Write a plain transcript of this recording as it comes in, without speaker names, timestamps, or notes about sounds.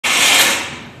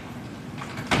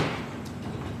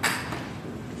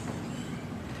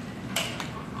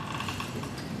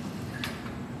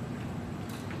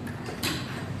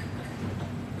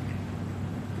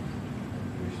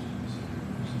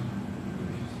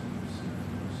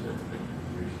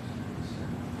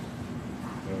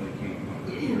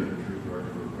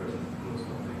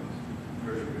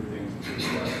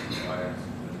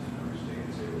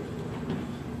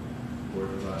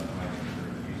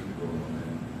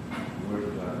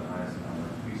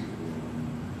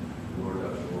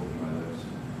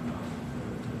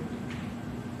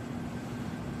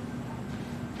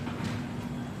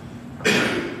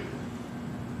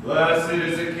Blessed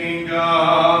is the kingdom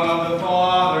of the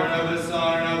Father, and of the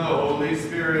Son, and of the Holy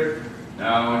Spirit,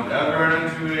 now and ever, and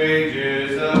unto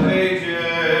ages of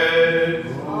ages.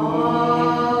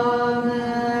 Amen.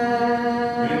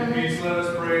 In peace let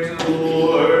us pray to the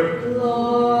Lord.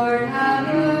 Lord,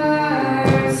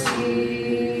 have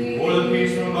mercy. For the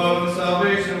peace from above and the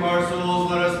salvation of our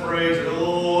souls, let us pray to the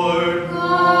Lord.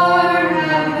 Lord,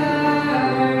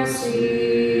 have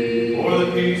mercy. For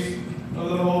the peace of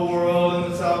the whole world and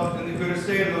the good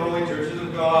estate of the holy churches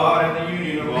of God and the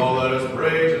union of all, let us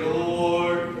pray to the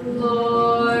Lord.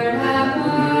 Lord, have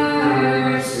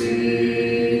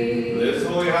mercy. For this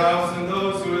holy house and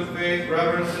those who with faith,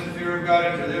 reverence, and fear of God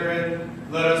enter therein,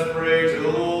 let us pray to the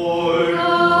Lord.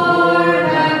 Lord,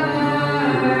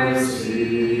 have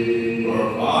mercy. For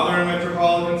our Father and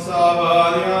Metropolitan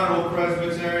Saba, the Honorable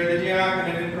Presbytery, the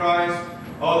Diaconate in Christ,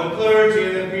 all the clergy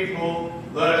and the people,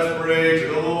 let us pray to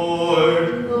the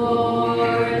Lord.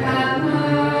 Lord, have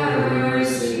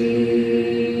mercy.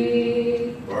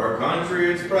 For our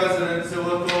country, its president,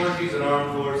 civil authorities, and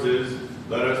armed forces,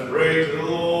 let us pray to the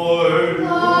Lord.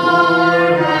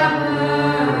 Lord, have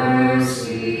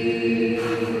mercy.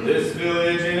 For this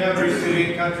village and every city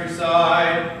and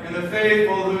countryside, and the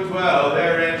faithful who dwell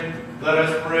therein, let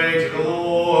us pray to the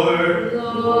Lord.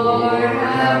 Lord,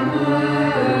 have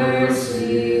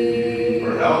mercy.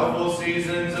 For healthful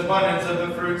seasons, abundance of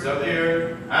the fruits of the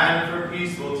earth, and for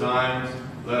peaceful times,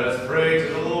 let us pray to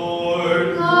the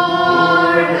Lord.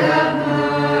 Lord,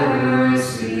 have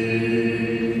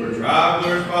mercy. For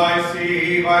travelers by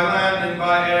sea, by land, and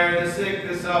by air, the sick,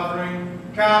 the suffering,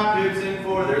 captives, and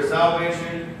for their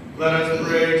salvation, let us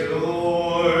pray to the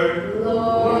Lord.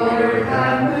 Lord,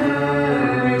 have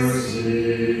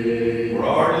mercy. For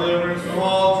our deliverance from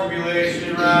all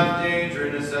tribulation, wrath, danger,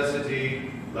 and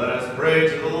necessity, let us pray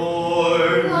to the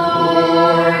Lord.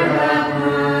 Lord, have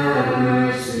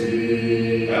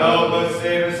mercy. Help us,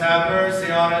 save us, have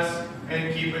mercy on us,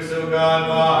 and keep us, O God,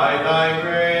 by thy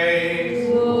grace.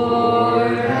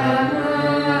 Lord, have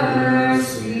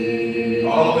mercy.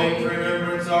 Calling to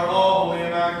remembrance our all holy,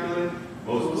 immaculate,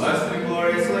 most blessed and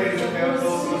glorious Lady, the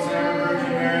Theotokos, and ever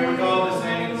Virgin Mary, with all the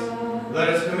saints, let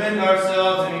us commend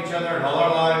ourselves and each other and all our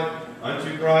life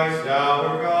unto Christ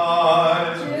our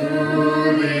God. To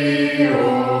thee, O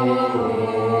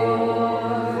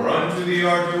Lord. For unto thee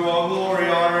are due all glory,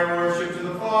 honor, and worship, to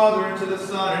the Father, and to the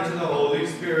Son, and to the Holy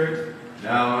Spirit,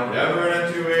 now and ever, and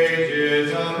unto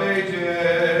ages of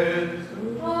ages.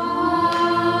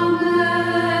 Amen.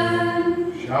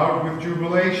 Shout with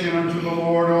jubilation unto the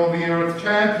Lord, all the earth.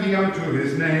 Chant ye unto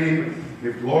his name.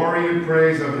 Give glory and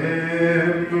praise of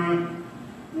him.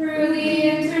 Through the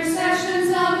intercessions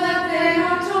of the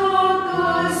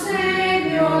Theotokos,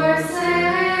 Savior,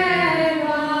 save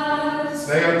us.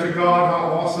 Say unto God, how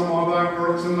awesome are thy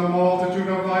works, and the multitude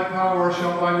of thy power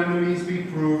shall thine enemies be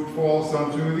proved false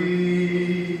unto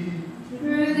thee.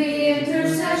 Through the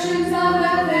intercessions of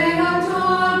the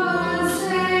Theotokos,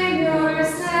 Savior,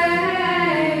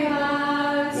 save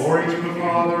us. Glory to the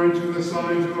Father, and to the Son,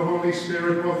 and to the Holy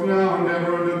Spirit, both now and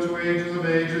ever, and unto ages of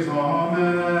ages.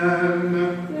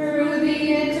 Amen. Through the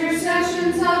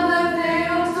intercessions of the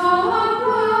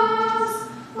Theotokos,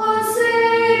 O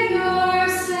Savior,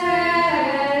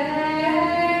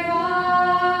 save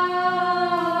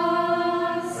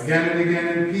us. Again and again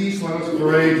in peace, let us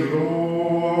pray to the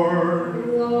Lord.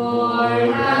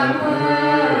 Lord, have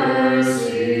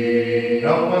mercy.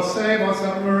 Help us, save us,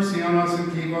 have mercy on us,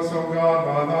 and keep us, O God,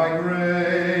 by thy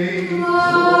grace.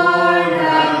 Lord,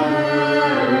 have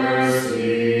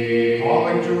mercy.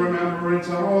 Calling to remembrance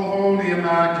our all holy,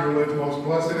 immaculate, most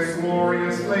blessed and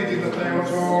glorious Lady, the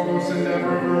Theotokos and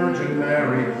ever Virgin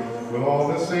Mary, with all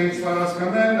the saints, let us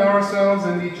commend ourselves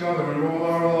and each other and all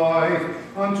our life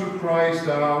unto Christ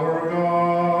our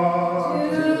God.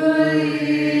 To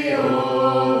thee, O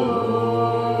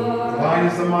Lord. Thine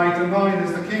is the might, and thine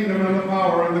is the kingdom, and the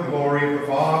power, and the glory of the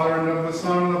Father, and of the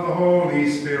Son, and of the Holy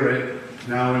Spirit,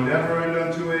 now and ever, and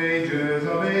unto ages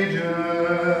of ages.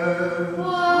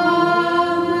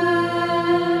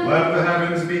 Amen. Let the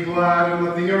heavens be glad, and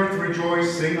let the earth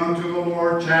rejoice. Sing unto the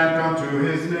Lord, chant unto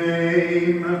his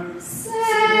name.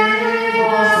 Save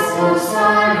us, O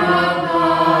Son of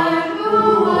God,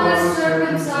 who was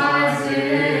circumcised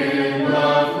in the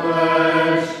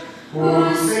flesh,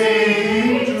 who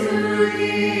sing to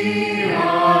thee,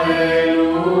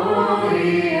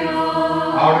 Alleluia.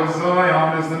 Out of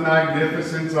Zion is the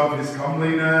magnificence of his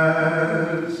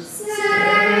comeliness.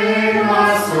 Save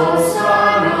us, O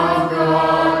Son of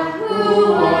God,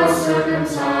 who was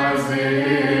circumcised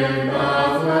in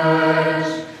the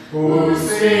flesh, who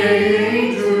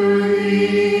sing to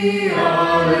thee,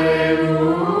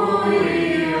 Alleluia.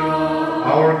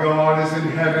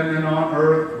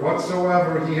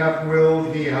 whatsoever he hath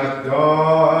willed, he hath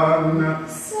done.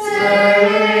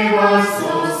 Save us,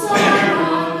 O Son of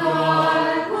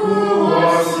God, who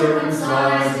was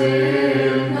circumcised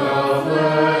in the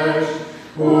flesh,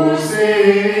 who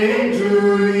sing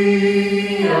to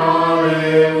thee,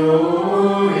 Alleluia.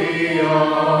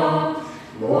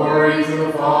 Glory to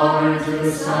the Father, and to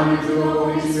the Son, and to the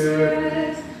Holy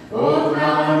Spirit, both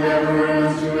now and ever, and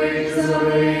unto ages of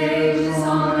ages.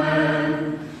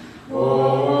 Amen.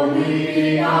 Only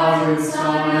begotten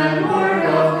Son and Word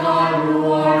of God,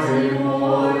 who art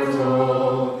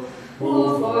immortal,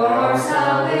 who for our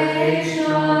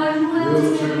salvation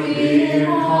willed to be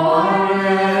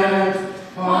incarnate of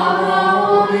the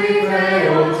Holy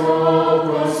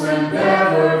Theotokos and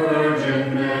ever Virgin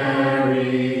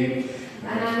Mary,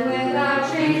 and without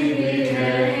change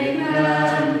became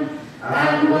man,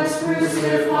 and was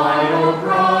crucified, O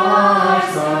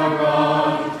Christ our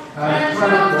God, and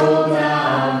trampled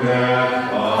down death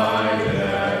by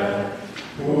death,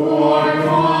 who art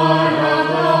one of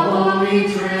the Holy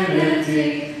Trinity,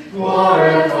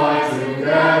 glorified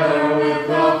together with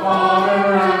the Father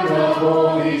and the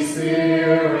Holy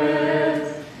Spirit.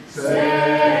 Save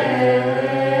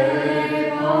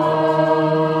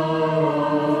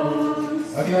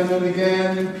us. Again and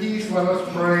again, in peace, let us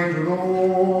pray to the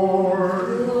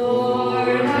Lord. Lord,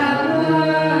 have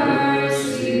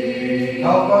mercy.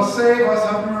 Help us, save us,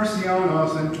 have mercy on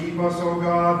us, and keep us, O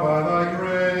God, by thy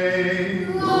grace.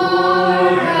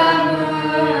 Lord,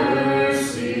 have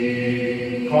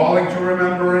mercy. Calling to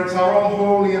remembrance our all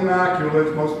holy,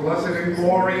 immaculate, most blessed and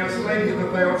glorious Lady, the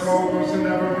Theotokos and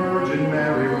ever Virgin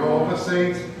Mary, with all the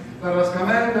saints, let us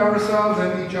commend ourselves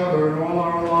and each other and all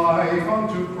our life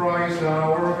unto Christ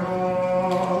our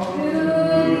God. To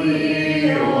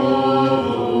thee, O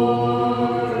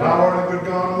Lord. Thou art a good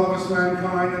God, who lovest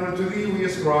mankind, and unto thee we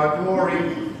ascribe glory,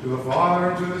 to the Father,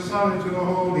 and to the Son, and to the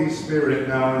Holy Spirit,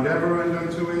 now and ever, and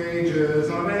unto ages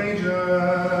of ages.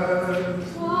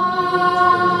 Amen.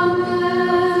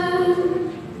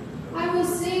 I will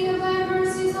sing of thy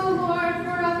mercies, O Lord,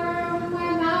 forever. With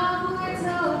my mouth will I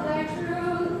tell of thy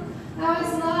truth. Thou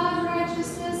hast loved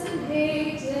righteousness and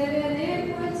hated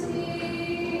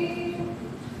iniquity.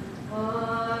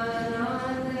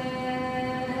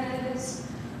 Unless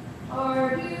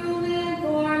our human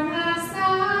form hast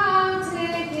thou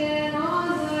taken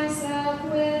on thyself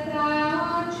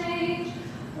without change,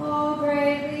 O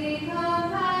greatly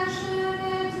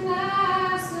compassionate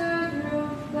Master, through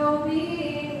though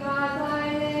being God thy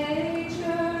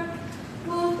nature,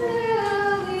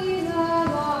 fulfilling the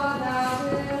law, thou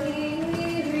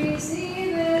willingly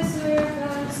receivest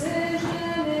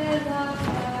circumcision in the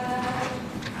flesh,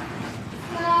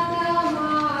 that thou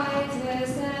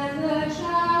mightest end the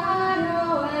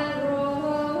shadow and roll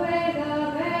away the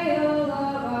veil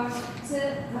of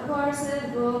our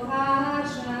sinful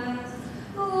passions.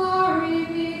 Glory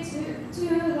be to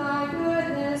thy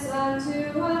goodness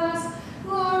unto us.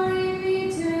 Glory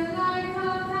be to thy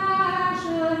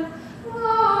compassion.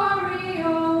 Glory, O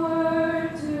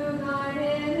Word, to thine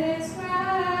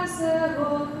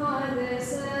inexpressible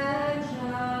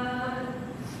condescension.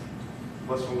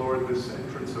 Bless, O Lord, this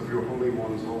entrance of your holy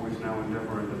ones, always now and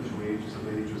ever, and unto ages of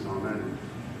ages. Amen.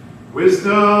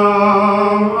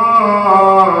 Wisdom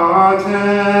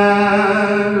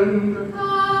attend.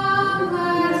 Come,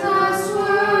 let us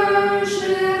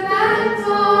worship and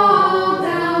fall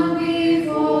down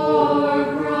before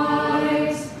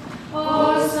Christ,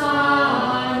 O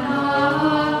Son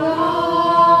of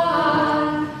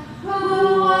God,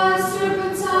 who was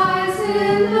circumcised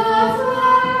in the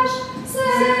flesh.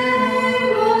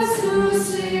 Save us who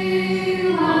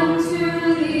sing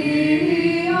unto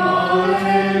thee.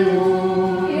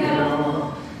 Alleluia.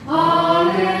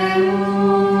 Alleluia.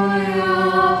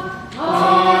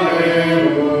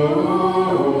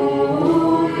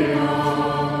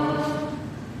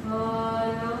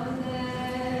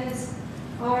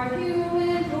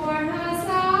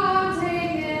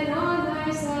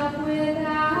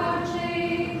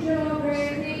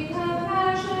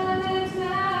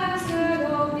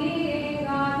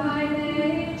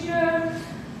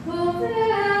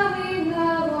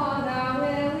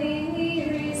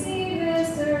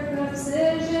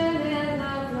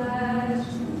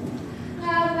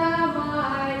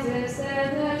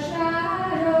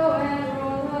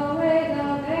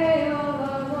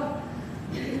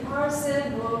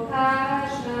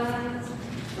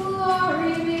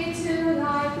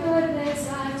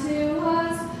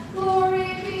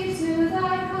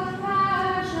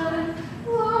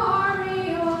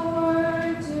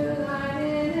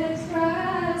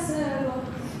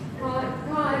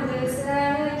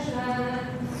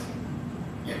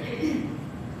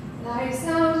 Thy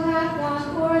sound hath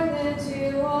gone forth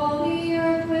into all the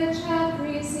earth, which hath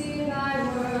received thy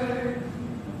word.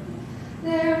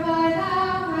 Thereby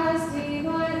thou hast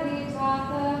divinely taught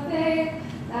the faith,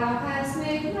 thou hast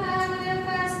made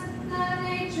manifest the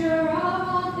nature of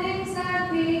all things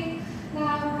that be,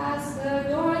 thou hast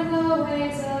adorned the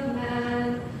ways of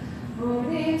man. O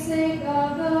namesake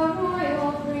of the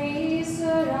royal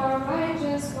priesthood, our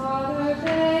righteous Father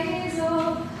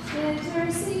Basil,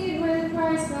 intercede with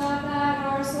Christ God that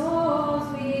our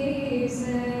souls be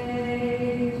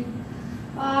saved.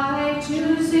 By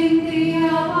choosing the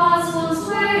apostles'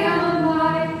 way of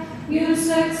life, you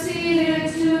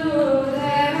succeeded to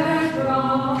their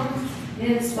throne.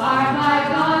 Inspired by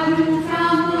God who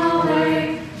found the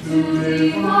way to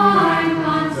divine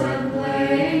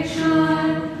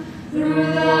contemplation, through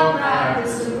the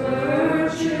practice of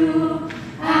virtue,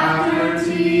 after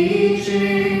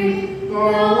teaching the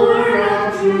word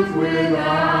of truth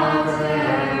without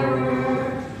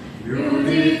error, you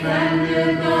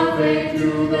defended the faith to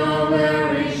the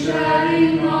very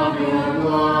shedding of your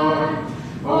blood.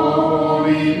 O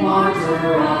holy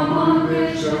martyr among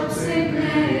bishops,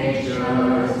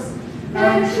 Ignatius,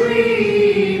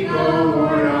 entreat the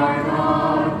Lord our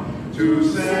God to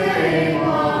save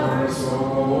our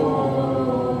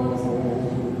souls.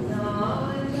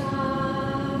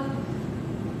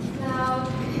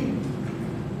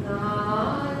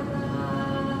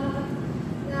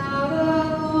 Now the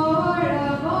Lord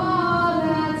of all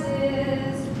that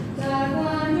is, doth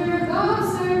undergo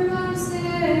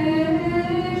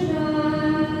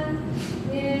circumcision,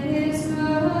 in his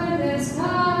goodness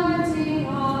cutting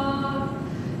off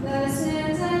the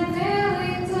sins and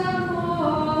failings of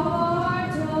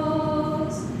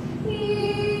mortals.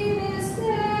 He this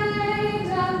day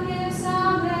doth give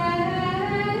salvation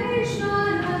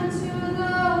unto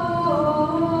the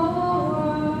whole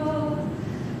world,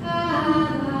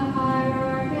 and the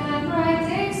hierarch and bright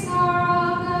day star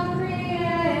of the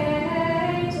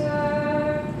Creator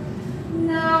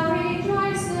now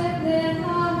rejoiceth in the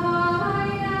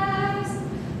highest.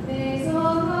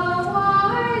 Basil the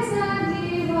wise and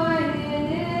divine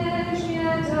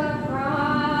initiate of Christ.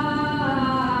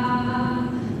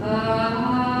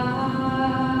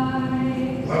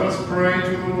 Let us pray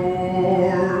to the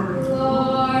Lord.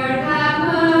 Lord, have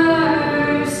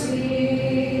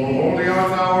mercy. For holy art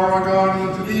thou, our God, and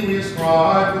unto thee we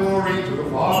ascribe glory, to the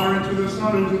Father, and to the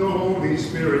Son, and to the Holy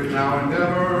Spirit, now and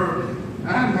ever,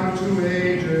 and unto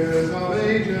ages of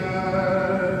ages.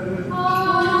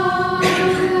 Amen.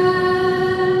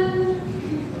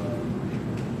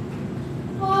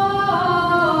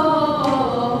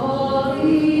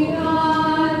 Holy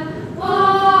God,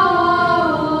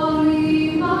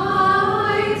 holy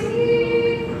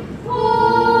mighty,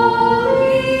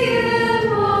 holy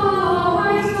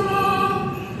immortal,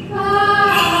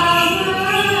 have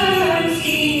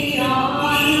mercy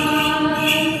on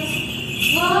us.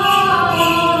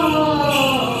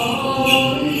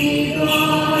 Holy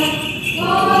God,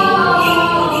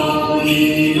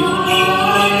 holy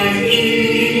mighty,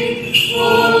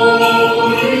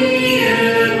 holy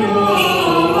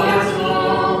immortal,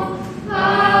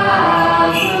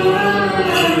 have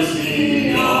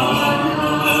mercy on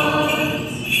us.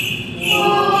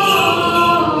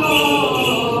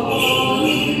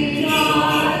 Holy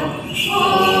God,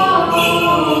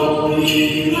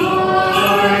 holy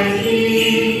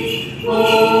mighty,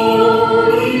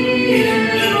 holy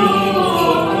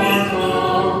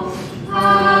immortal,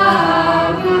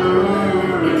 have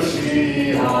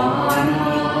mercy on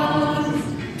us.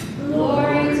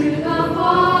 Glory to the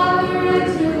Father,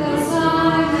 and to the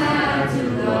Son, and to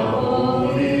the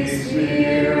Holy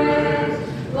Spirit,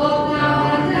 both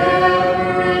now and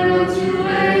ever, and unto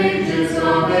ages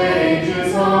of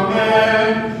ages.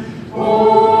 Amen.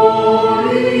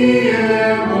 Holy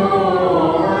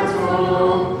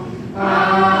immortal,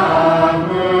 have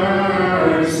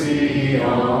mercy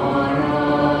on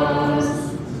us.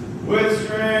 With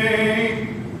strength,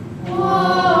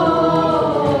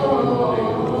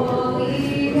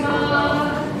 Holy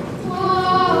God,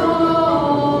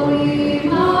 holy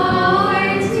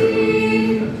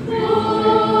mighty,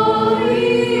 holy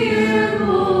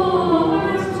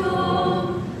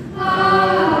immortal,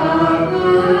 have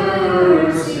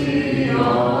mercy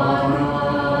on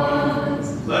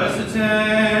us. let us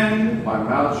attend. My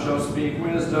mouth shall speak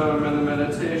wisdom, and the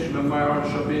meditation of my heart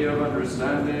shall be of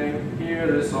understanding. Hear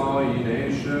this, all ye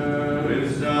nations.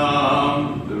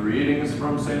 Wisdom, The readings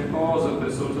from St. Paul's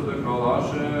epistle to the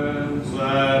Colossians.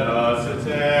 let us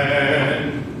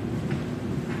attend.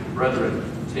 Brethren,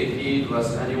 take heed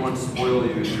lest anyone spoil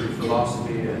you through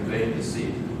philosophy and vain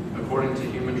deceit, according to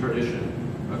human tradition,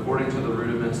 according to the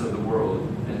rudiments of the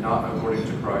and not according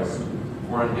to Christ.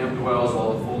 For in him dwells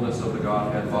all the fullness of the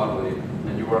Godhead bodily,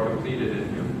 and you are completed in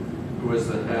him, who is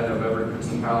the head of every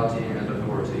principality and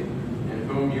authority, in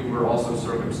whom you were also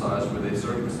circumcised with a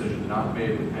circumcision not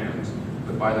made with hands,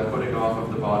 but by the putting off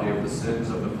of the body of the sins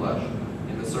of the flesh,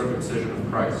 in the circumcision of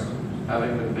Christ,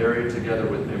 having been buried together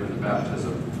with him in the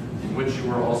baptism, in which you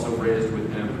were also raised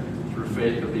with him through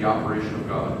faith of the operation of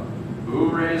God, who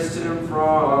raised him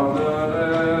from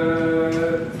the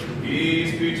dead.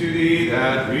 Peace be to thee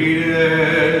that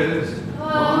readest.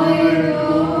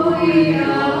 Alleluia,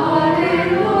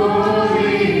 alleluia,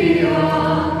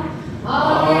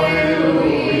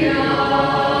 alleluia.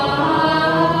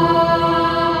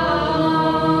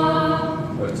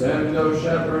 Attend, O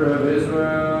shepherd of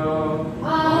Israel.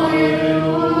 Alleluia,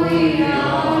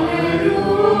 alleluia,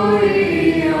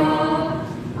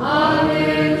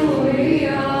 alleluia.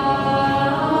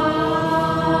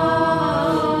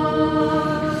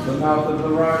 The mouth of the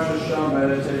righteous shall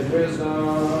meditate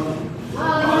wisdom.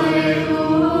 Alleluia,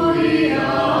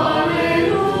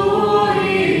 alleluia,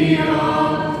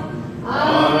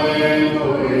 alleluia.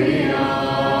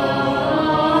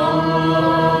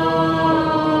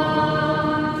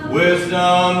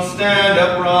 Wisdom, stand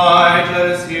upright, let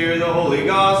us hear the holy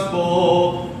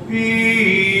gospel.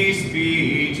 Peace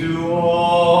be to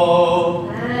all.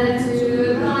 And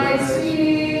to thy spirit.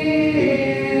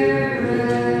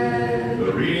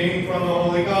 The reading from the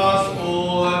holy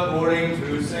gospel according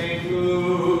to St.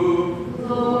 Luke.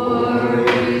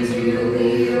 Glory to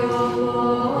thee, O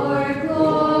Lord,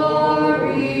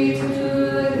 glory to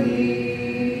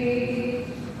thee.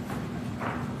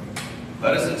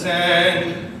 Let us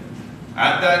attend.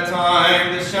 At that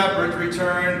time the shepherds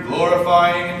returned,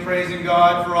 glorifying and praising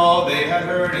God for all they had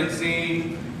heard and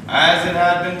seen, as it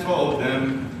had been told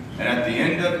them. And at the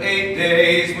end of 8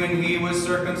 days, when he was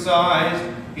circumcised,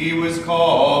 he was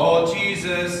called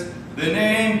Jesus, the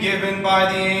name given by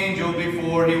the angel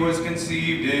before he was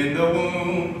conceived in the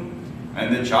womb.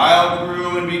 And the child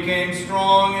grew and became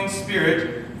strong in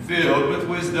spirit, filled with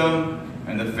wisdom,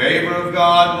 and the favor of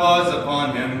God was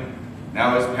upon him.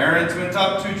 Now his parents went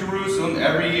up to Jerusalem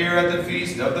every year at the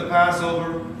feast of the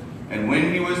Passover. And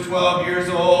when he was 12 years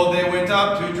old, they went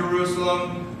up to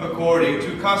Jerusalem according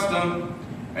to custom.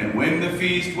 And when the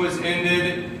feast was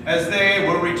ended, as they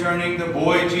were returning, the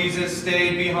boy Jesus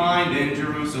stayed behind in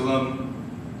Jerusalem.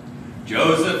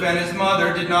 Joseph and his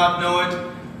mother did not know it,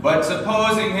 but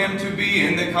supposing him to be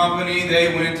in the company,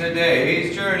 they went a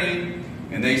day's journey.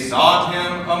 And they sought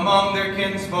him among their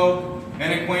kinsfolk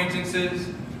and acquaintances.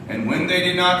 And when they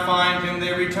did not find him,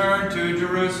 they returned to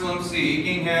Jerusalem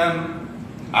seeking him.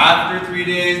 After 3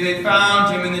 days they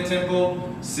found him in the temple,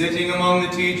 sitting among the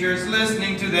teachers,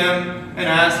 listening to them and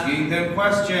asking them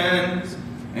questions.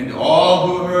 And all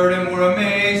who heard him were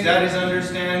amazed at his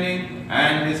understanding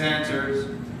and his answers.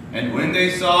 And when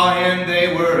they saw him,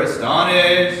 they were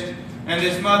astonished. And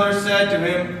his mother said to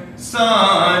him,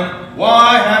 "Son,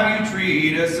 why have you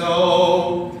treated us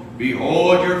so?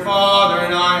 Behold, your father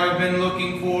and I have been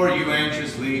looking for you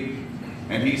anxiously."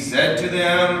 And he said to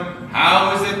them,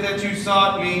 "How is it that you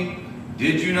sought me?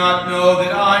 Did you not know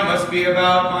that I must be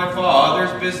about my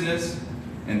Father's business?"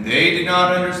 And they did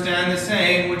not understand the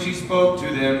saying which he spoke to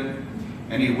them.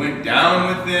 And he went down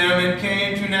with them and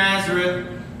came to Nazareth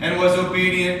and was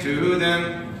obedient to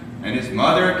them. And his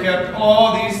mother kept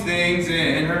all these things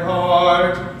in her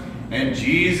heart. And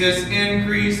Jesus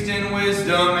increased in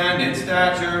wisdom and in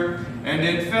stature and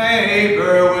in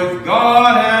favor with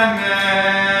God and man.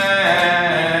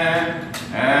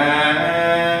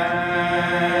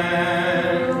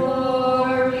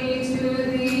 Glory to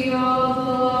thee, O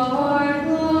Lord,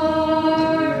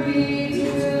 glory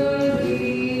to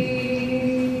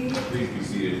thee. Please be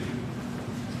seated.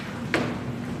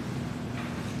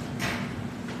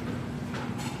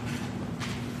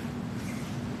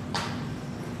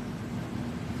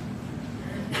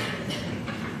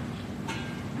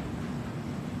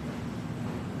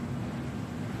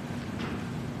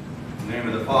 In the name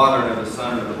of the Father, and of the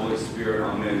Son, and of the Holy Spirit,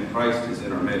 amen. Christ is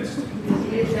in our midst. I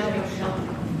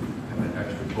have an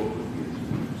extra book with me.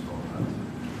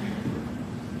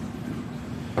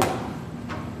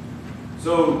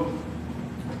 So,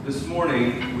 this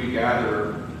morning we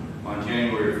gather on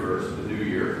January 1st, the new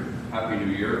year. Happy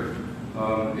New Year.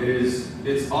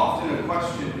 It's often a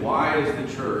question, why does the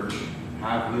church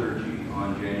have liturgy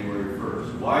on January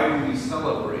 1st? Why do we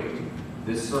celebrate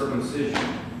this circumcision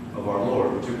of our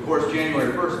Lord? Which, of course,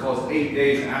 January 1st falls 8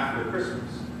 days after Christmas.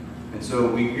 And so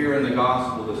we hear in the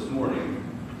gospel this morning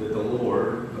that the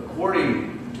Lord,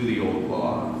 according to the old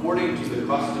law, according to the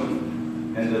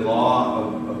custom and the law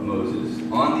of Moses,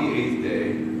 on the 8th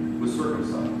day was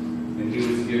circumcised. And he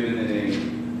was given the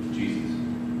name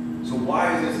Jesus. So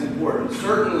why is this important?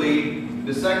 Certainly,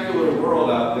 the secular world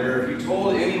out there, if you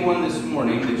told anyone this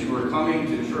morning that you were coming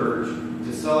to church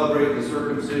to celebrate the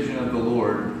circumcision of the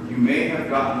Lord, you may have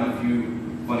gotten a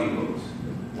few funny looks.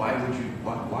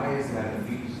 Why is that a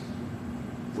feast?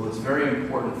 Well, it's very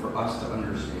important for us to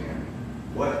understand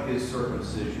what his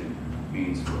circumcision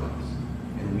means for us.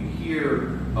 And we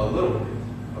hear a little bit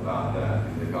about that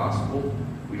in the gospel.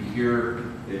 We hear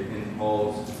it in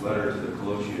Paul's letter to the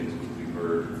Colossians, which we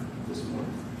heard this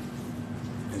morning.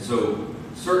 And so,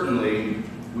 certainly,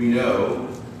 we know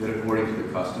that according to the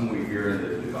custom, we hear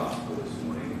in the gospel this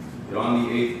morning, that on the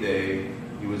 8th day,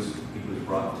 he was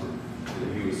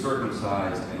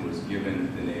circumcised and was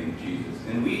given the name Jesus.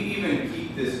 And we even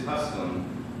keep this custom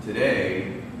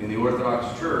today in the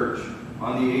Orthodox Church.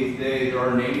 On the 8th day, there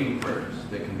are naming prayers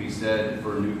that can be said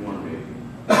for a newborn baby.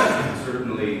 And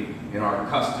certainly, in our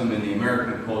custom in the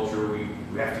American culture, we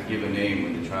have to give a name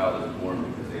when the child is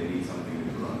born because they need something to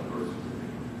put on the birth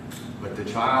certificate. But the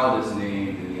child is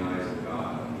named in the eyes of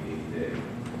God on the 8th day,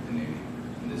 the name.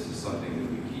 And this is something that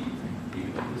we keep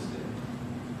even to this day.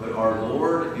 But our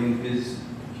Lord in his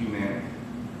humanity,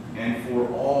 and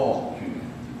for all humanity,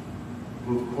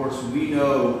 who of course we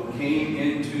know came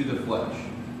into the flesh,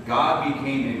 God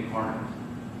became incarnate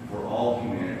for all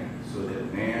humanity so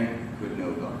that man could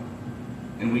know God.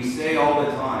 And we say all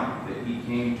the time that he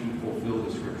came to fulfill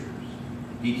the scriptures.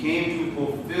 He came to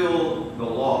fulfill the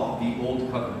law, the old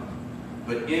covenant.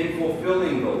 But in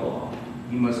fulfilling the law,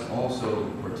 he must also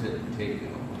partake in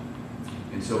the law.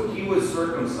 And so he was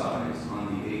circumcised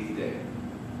on the 8th day.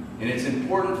 And it's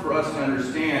important for us to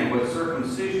understand what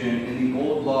circumcision in the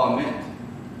old law meant.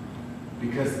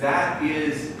 Because that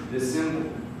is the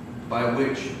symbol by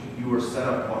which you were set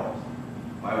apart,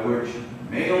 by which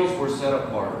males were set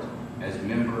apart as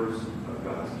members of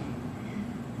God's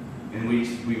kingdom. And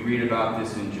we read about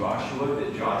this in Joshua,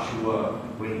 that Joshua,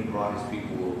 when he brought his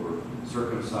people over,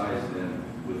 circumcised them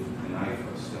with a knife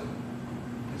of stone.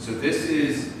 And so this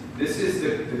is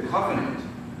the covenant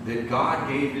that God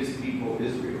gave his people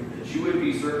Israel, that you would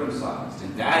be circumcised.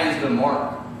 And that is the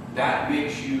mark. That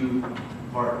makes you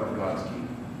part of God's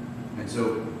kingdom. And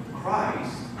so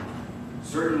Christ,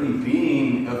 certainly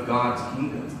being of God's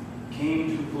kingdom,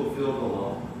 came to fulfill the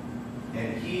law.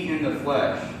 And he in the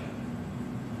flesh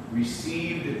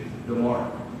received the mark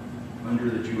under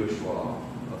the Jewish law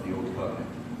of the Old Covenant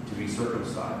to be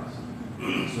circumcised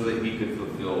so that he could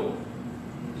fulfill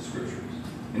the scriptures.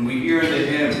 And we hear in the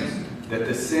hymns that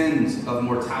the sins of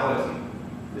mortality,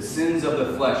 the sins of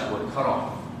the flesh were cut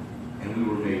off and we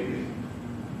were made new.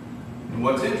 And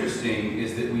what's interesting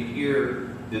is that we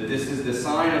hear that this is the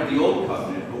sign of the Old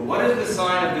Covenant, but what is the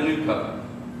sign of the New Covenant?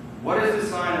 What is the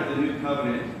sign of the New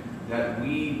Covenant? That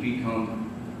we become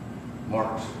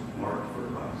marked for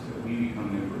Christ, that we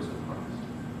become members of Christ.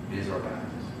 It is our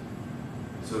baptism.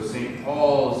 So St.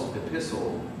 Paul's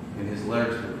epistle in his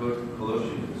letter to the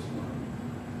Colossians this morning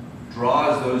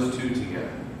draws those two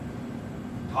together.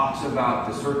 Talks about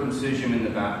the circumcision and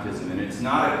the baptism, and it's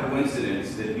not a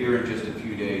coincidence that here in just a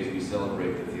few days we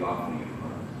celebrate the theophany of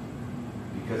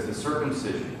Christ. Because the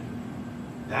circumcision,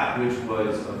 that which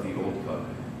was of the Old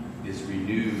Covenant, is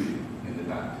renewed in the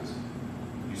baptism.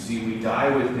 You see, we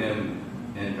die with him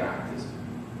in baptism,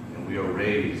 and we are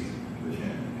raised with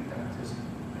him in baptism,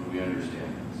 and we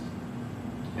understand this.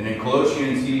 And in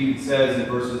Colossians, he says in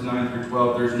verses 9 through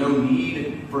 12, there's no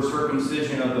need for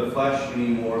circumcision of the flesh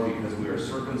anymore because we are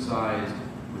circumcised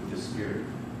with the Spirit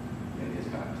in his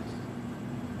baptism.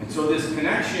 And so this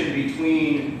connection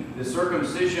between the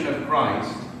circumcision of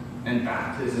Christ and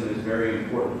baptism is very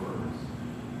important for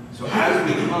us. So as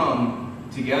we come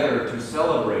together to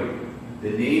celebrate the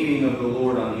naming of the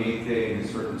Lord on the 8th day in his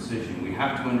circumcision, we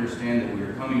have to understand that we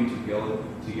are coming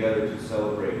together to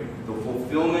celebrate the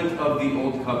fulfillment of the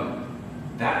Old Covenant,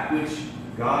 that which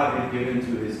God had given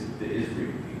to the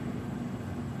Israel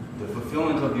people. The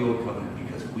fulfillment of the Old Covenant,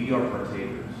 because we are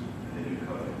partakers in the New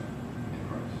Covenant in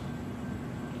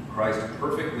Christ. Christ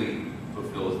perfectly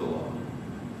fulfills the law,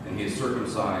 and he is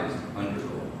circumcised under the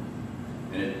law.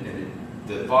 And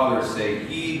the fathers say,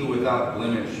 he who without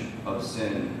blemish of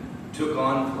sin took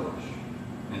on flesh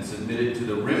and submitted to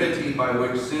the remedy by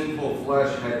which sinful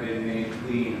flesh had been made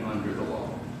clean under the law.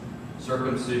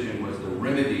 Circumcision was the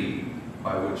remedy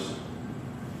by which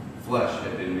flesh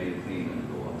had been made clean under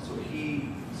the law. So he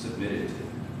submitted to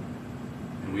it.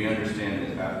 And we understand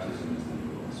that baptism is the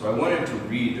new law. So I wanted to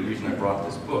read, the reason I brought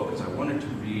this book is I wanted to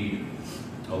read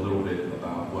a little bit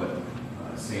about what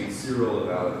St. Cyril of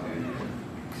Alexandria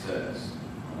says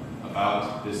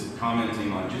about this,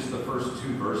 commenting on just the first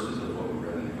two verses of what we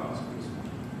read in the Gospel this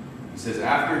morning. He says,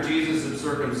 after Jesus'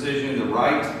 circumcision, the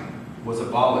rite was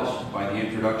abolished by the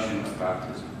introduction of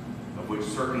baptism, of which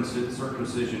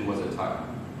circumcision was a type.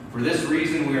 For this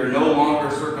reason, we are no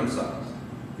longer circumcised.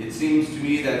 It seems to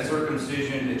me that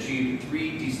circumcision achieved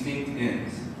three distinct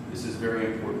ends. This is very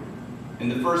important. In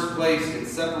the first place, it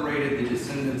separated the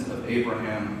descendants of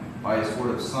Abraham by a sort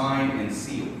of sign and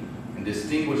seal, and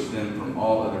distinguished them from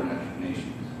all other nations.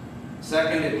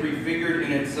 Second, it prefigured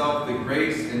in itself the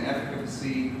grace and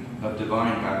efficacy of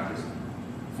divine baptism.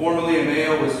 Formerly, a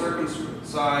male was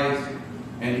circumcised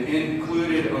and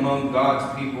included among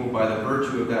God's people by the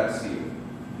virtue of that seal.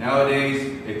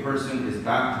 Nowadays, a person is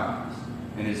baptized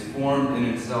and is formed in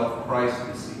itself Christ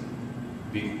the seal,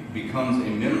 becomes a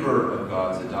member of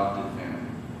God's adopted family.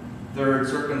 Third,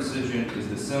 circumcision is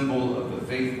the symbol of the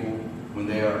faithful when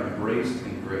they are embraced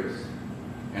in grace,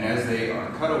 and as they are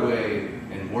cut away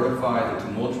and mortify the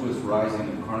tumultuous rising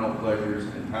of carnal pleasures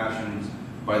and passions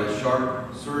by the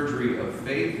sharp surgery of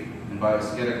faith and by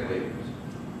ascetic labors.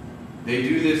 They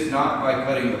do this not by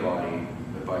cutting the body,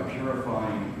 but by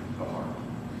purifying the heart.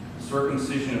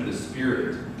 Circumcision of the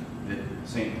spirit that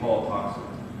St. Paul talks about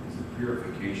is the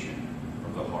purification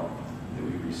of the heart that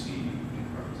we receive in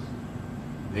Christ.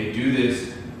 They do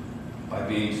this by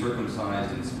being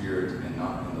circumcised in spirit and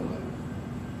not in the letter.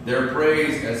 Their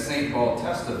praise, as St. Paul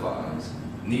testifies,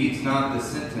 needs not the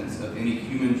sentence of any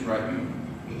human tribunal,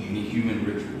 any human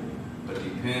ritual, but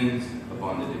depends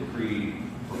upon the decree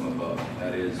from above,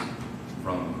 that is,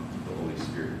 from the Holy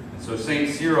Spirit. And so St.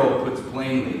 Cyril puts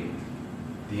plainly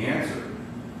the answer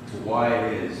to why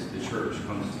it is the church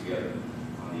comes together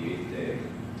on the 8th day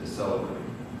to celebrate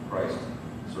Christ's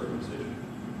circumcision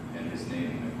and his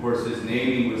naming. Of course, his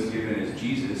naming was given as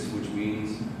Jesus, which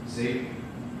means Savior.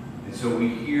 And so we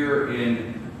hear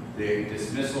in the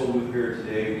dismissal we hear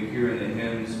today, we hear in the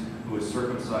hymns, who was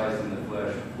circumcised in the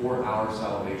flesh for our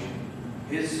salvation.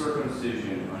 His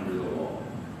circumcision under the law,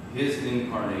 his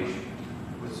incarnation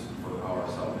was for our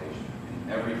salvation.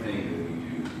 And everything that we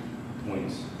do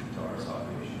points to our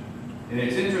salvation. And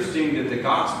it's interesting that the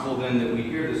gospel then that we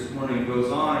hear this morning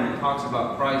goes on and it talks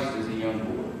about Christ as a young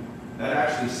boy. That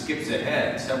actually skips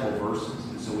ahead several verses.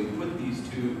 And so we put these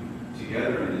two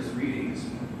together in this reading this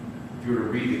morning. If you were to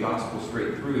read the gospel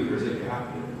straight through, there's a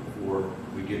gap there before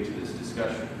we get to this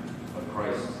discussion of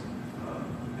Christ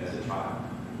as a child.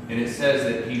 And it says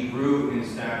that he grew in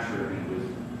stature and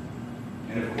wisdom.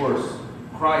 And of course,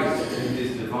 Christ in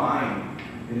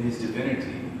his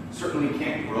divinity, certainly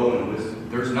can't grow in wisdom.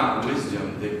 There's not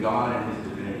wisdom that God in his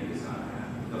divinity does not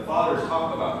have. The fathers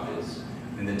talk about this,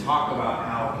 and they talk about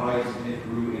how Christ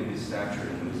grew in his stature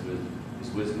and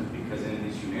his wisdom, because in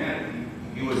his humanity,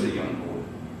 he was a young boy.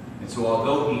 And so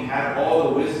although he had all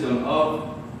the wisdom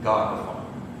of God the Father,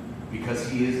 because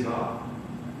he is God,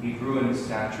 he grew in his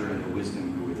stature and the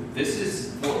wisdom grew with him. This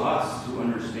is for us to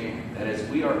understand that as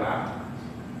we are baptized,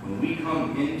 when we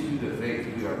come into the faith,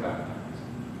 we are baptized.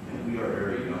 And we are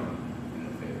very young in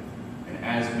the faith. And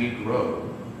as we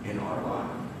grow in our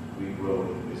life, we grow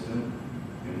in wisdom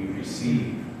and we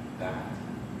receive that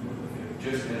of the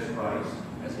faith. Just as Christ,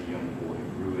 as a young boy,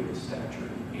 grew in his stature,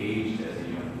 aged as a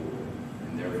young boy,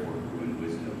 and therefore grew in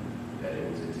wisdom, that it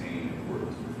was attained in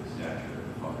accordance with the stature of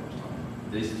the Father's time.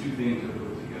 These two things are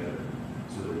put together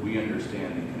so that we understand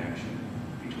the connection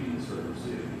between the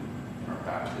circumcision and our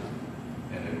baptism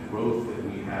and the growth that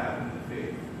we have in the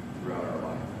faith throughout our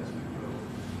life as we grow.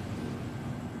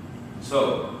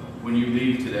 So, when you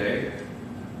leave today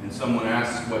and someone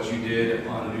asks what you did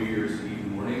on New Year's Eve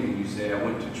morning, and you say, I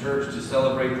went to church to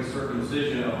celebrate the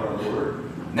circumcision of our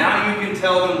Lord, now you can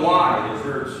tell them why the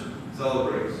church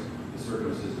celebrates the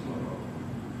circumcision of our Lord.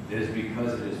 It is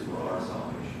because it is for our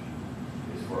salvation.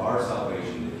 It is for our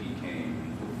salvation that he came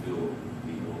and fulfilled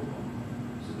the old law,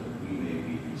 so that we may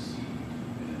be received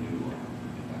in a new life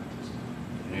in baptism.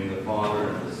 In the name of the Father,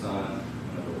 and of the Son,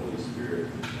 and of the Holy Spirit.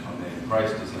 Amen.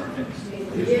 Christ is in our midst.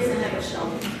 He is in heaven,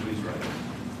 Sheldon. Please rise.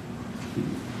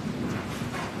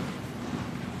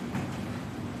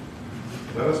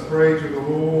 Let us pray to the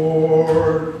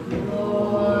Lord.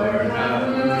 Lord, have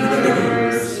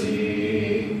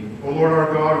mercy. O Lord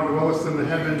our God, who dwellest in the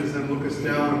heavens, and lookest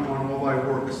down upon all thy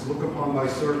works, look upon thy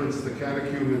servants, the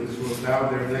catechumens, who have bowed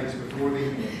their necks before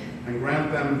thee, and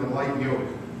grant them the light yoke.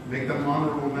 Make them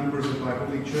honorable members of thy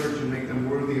holy church, and make them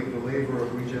worthy of the labor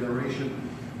of regeneration,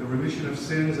 the remission of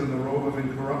sins, and the robe of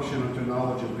incorruption unto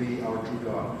knowledge of thee, our true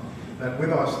God, that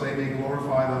with us they may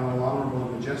glorify thy most honorable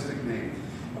and majestic name,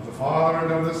 of the Father,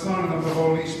 and of the Son, and of the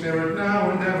Holy Spirit,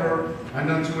 now and ever, and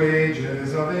unto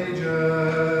ages of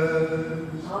ages.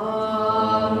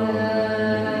 Amen.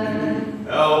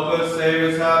 Help us,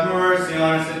 save us, have mercy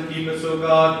on us, and keep us, O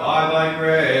God, by thy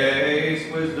grace.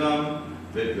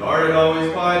 that guarded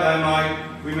always by thy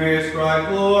might, we may ascribe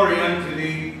glory unto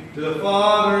thee, to the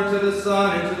Father, and to the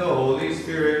Son, and to the Holy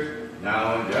Spirit,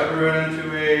 now and ever, and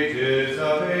unto ages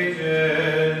of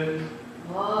ages.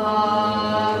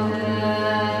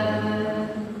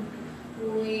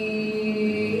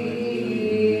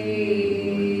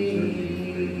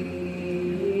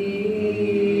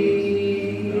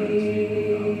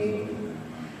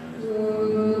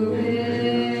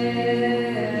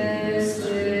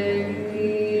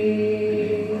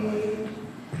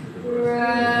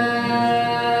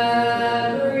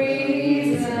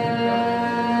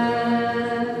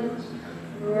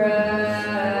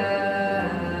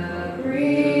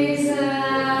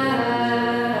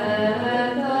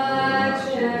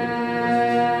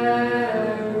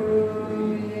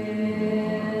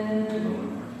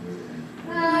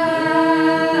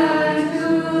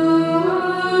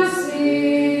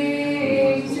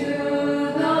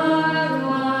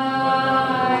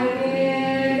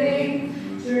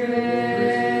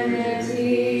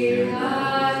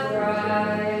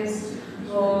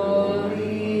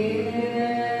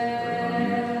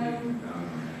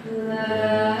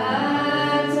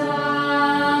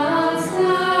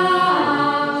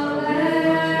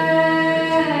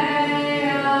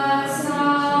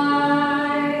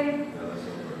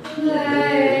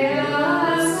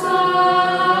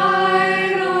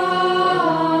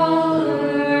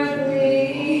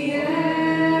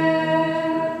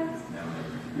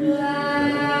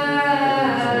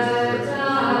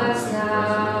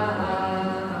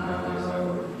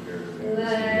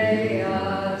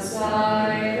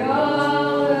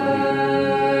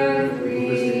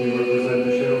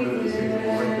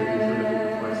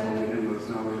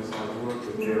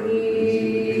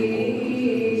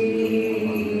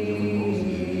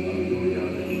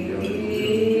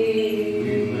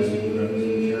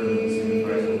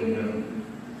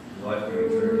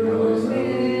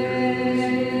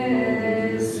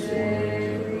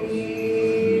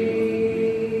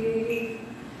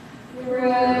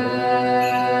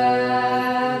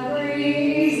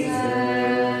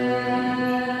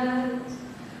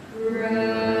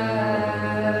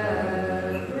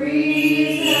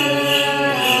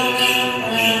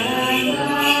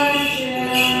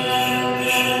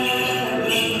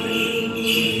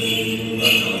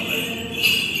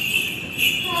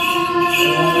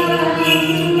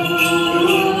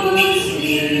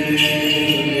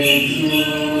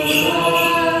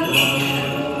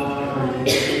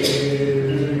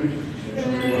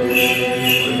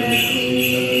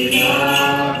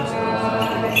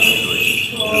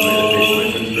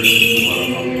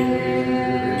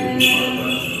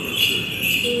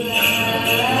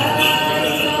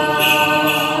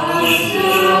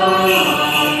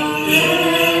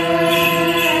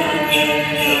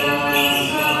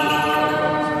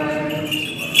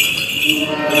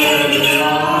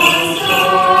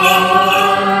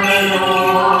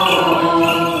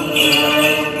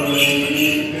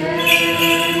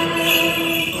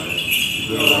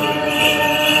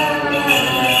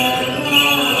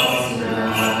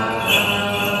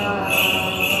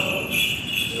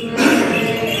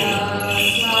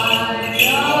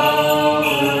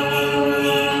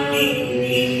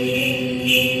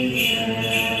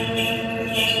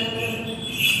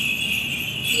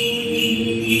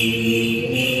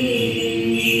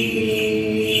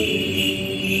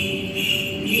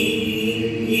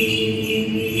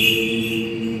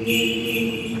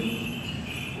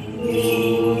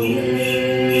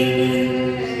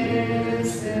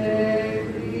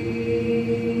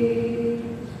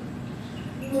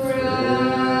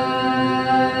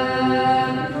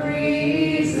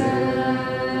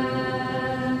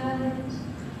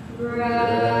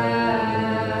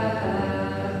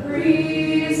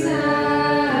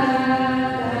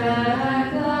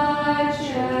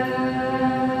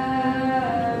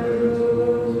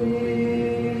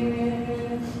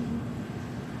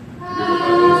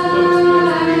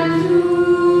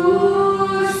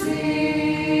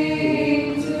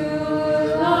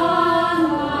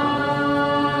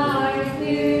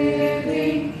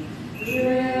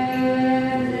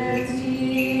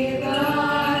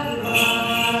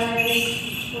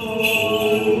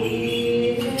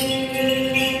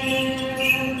 Amen.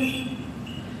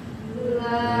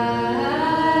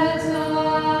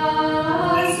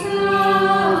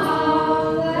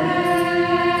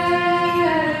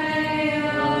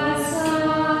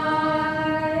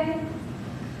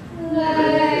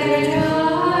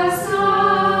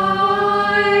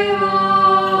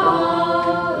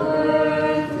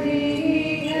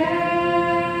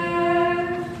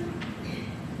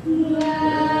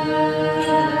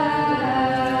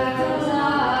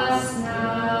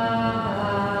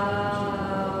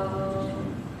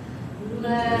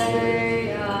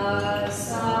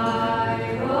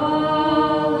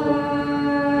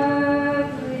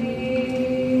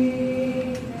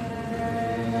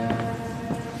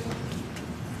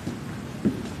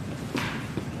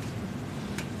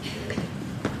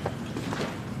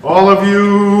 All of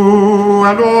you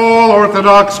and all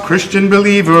Orthodox Christian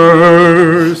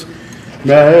believers,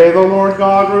 may the Lord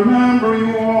God remember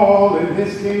you all in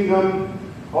his kingdom,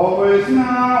 always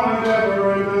now and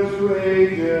ever and unto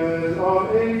ages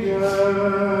of ages.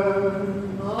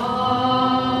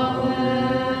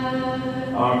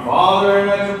 Amen. Our Father and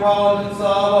Metropolitan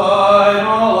Saba and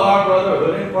all our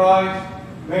brotherhood in Christ,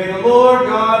 may the Lord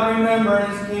God remember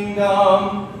his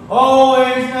kingdom,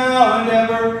 always now and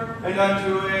ever and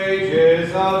unto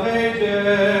ages of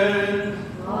ages.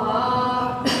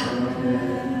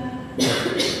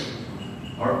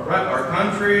 Our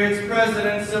country, its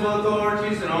president, civil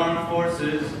authorities, and armed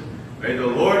forces, may the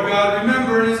Lord God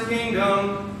remember his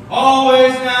kingdom,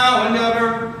 always now and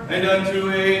ever, and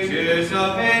unto ages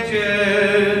of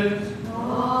ages.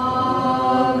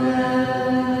 Amen.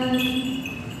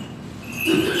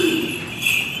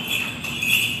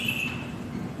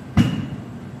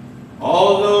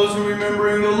 All those who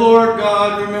remembering the Lord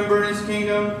God remember his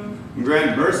kingdom,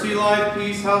 grant mercy, life,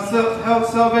 peace, health,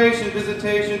 salvation,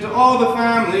 visitation to all the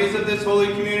families of this holy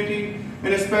community,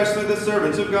 and especially the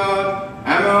servants of God,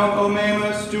 Amal,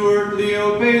 Omema, Stuart,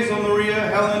 Leo, Basil, Maria,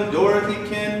 Helen, Dorothy,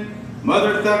 Kin,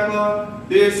 Mother Thecla,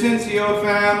 the Asensio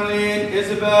family, and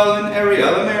Isabel and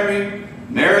Ariella Mary,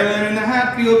 Marilyn and the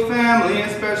Hatfield family,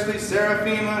 especially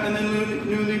Seraphima and the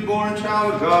newly born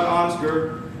child of God,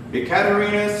 Oscar,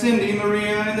 Ekaterina, Cindy,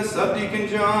 Maria, and the subdeacon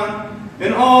John,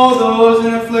 and all those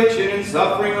in affliction and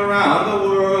suffering around the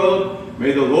world.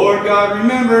 May the Lord God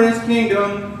remember his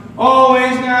kingdom,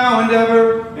 always now and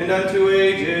ever, and unto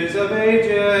ages of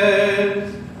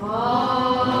ages.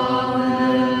 Amen.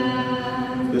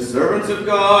 The servants of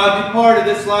God departed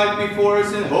this life before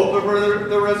us in hope of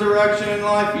the resurrection and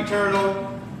life eternal.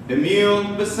 Emil,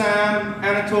 Bassam,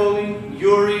 Anatoly,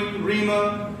 Yuri,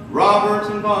 Rima, Robert,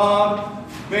 and Bob.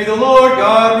 May the Lord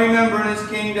God remember his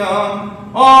kingdom,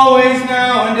 always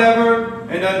now and ever,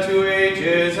 and unto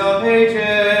ages of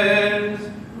ages.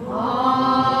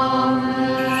 Amen.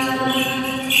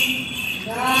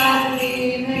 That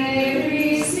we may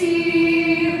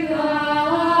receive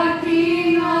the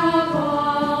King of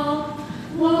all,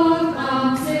 who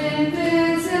comes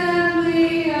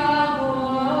invisibly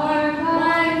aboard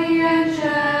by the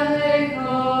angelic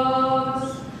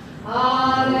host.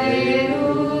 Alleluia.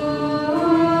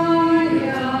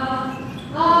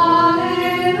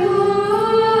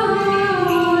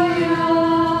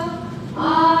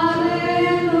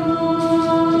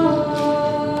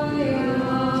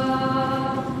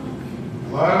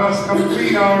 Let us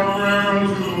complete our prayer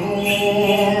unto the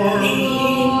Lord.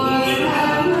 Lord,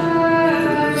 have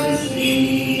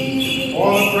mercy.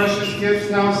 All the precious gifts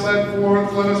now set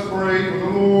forth, let us pray to the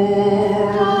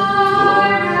Lord.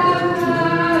 Lord,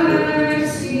 have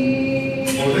mercy.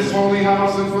 For this holy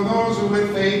house and for those who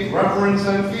with faith, reverence,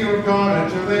 and fear of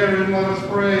God enter therein, let us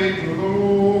pray to the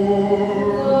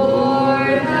Lord.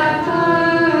 Lord, have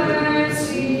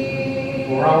mercy.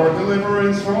 For our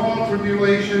deliverance from all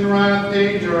tribulation, wrath,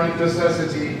 danger, and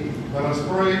necessity, let us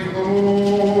pray to the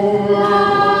Lord.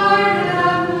 Lord,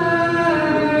 have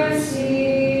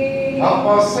mercy. Help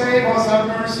us, save us, have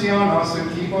mercy on us,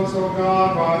 and keep us, O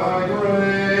God, by thy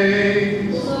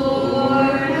grace.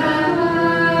 Lord,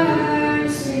 have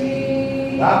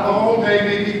mercy. That the whole day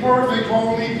may be perfect,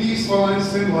 holy, peaceful, and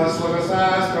sinless, let us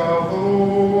ask of the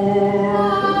Lord.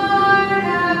 Lord,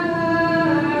 have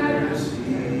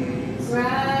mercy.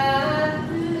 Grant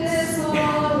this, O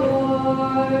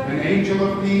Lord. An angel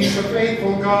of peace, a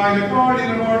faithful guide, a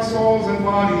guardian of our souls and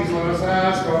bodies, let us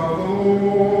ask of the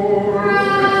Lord.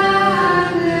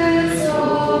 Grant this, O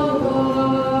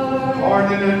Lord.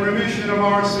 Pardon and remission of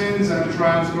our sins and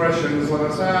transgressions, let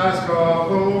us ask of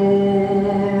the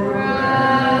Lord.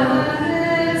 Grant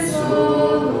this, O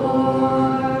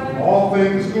Lord. All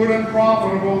things good and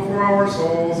profitable for our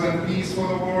souls and peace for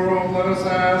the world, let us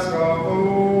ask of the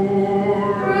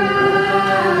Lord.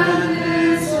 Grant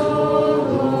this, O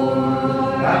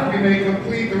Lord. That we may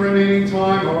complete the remaining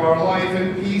time of our life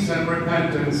in peace and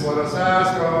repentance, let us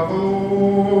ask of the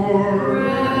Lord.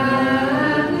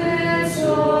 Grant this,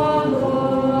 O A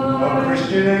Lord.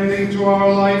 Christian ending to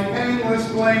our life, painless,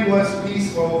 blameless,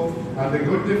 peaceful, and a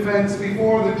good defense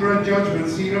before the dread judgment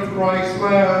seat of Christ,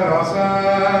 let us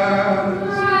ask.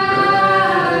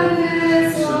 Grant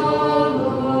this, O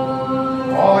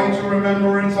Lord. Calling to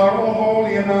remembrance our all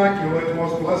holy, immaculate,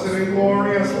 most blessed and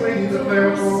glorious Lady, the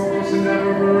Theotokos and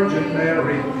ever Virgin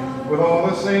Mary, with all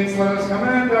the saints, let us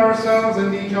commend ourselves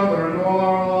and each other and all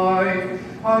our life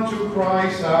unto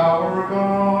Christ our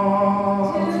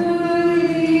God. To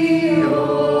thee, O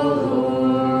Lord.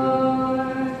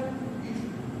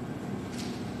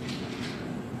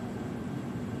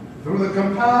 Through the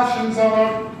compassions of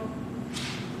our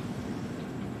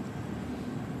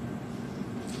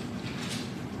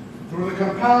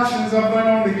thine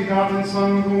only begotten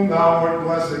Son, whom thou art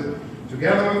blessed,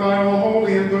 together with thy all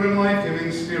holy and good and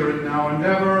life-giving Spirit, now and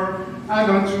ever,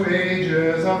 and unto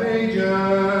ages of ages.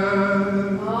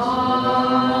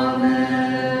 Amen.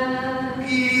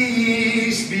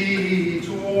 Peace be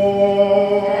to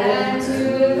all. And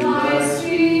to thy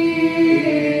spirit.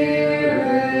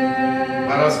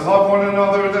 Let us love one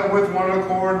another, that with one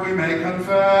accord we may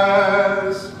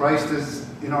confess. Christ is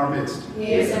in our midst.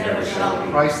 He is and ever shall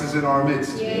be. Christ is in our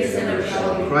midst. He is and ever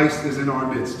shall be. Christ is in our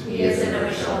midst. He is and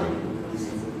ever shall be.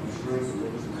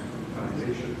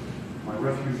 Foundation, my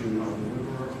refuge and my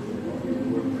deliverer, the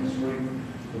Lord my strength,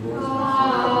 the Lord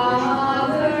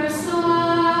Father,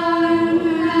 Son,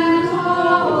 and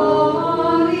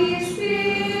Holy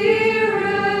Spirit,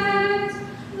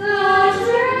 the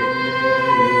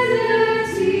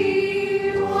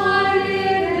Trinity, one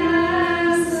in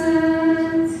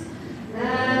essence,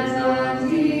 and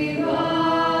undivided.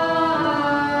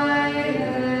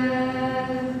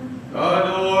 The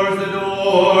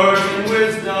doors in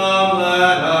wisdom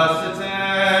let us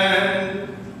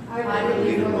attend. I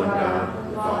believe in one God,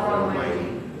 the Father Almighty,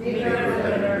 maker of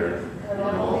heaven and earth, and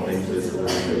all things visible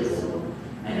and invisible,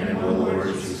 and in one Lord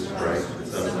Jesus Christ, the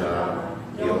Son of God,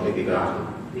 the only begotten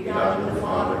of the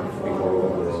Father, before all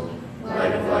world,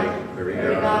 light of light, very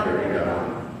God,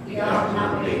 begotten,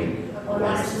 not made, of one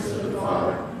essence with the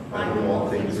Father, by whom all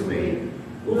things were made,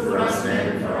 who for us men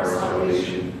and for our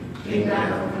salvation came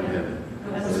down from heaven,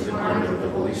 and was incarnate of the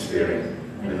Holy Spirit,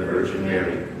 and the Virgin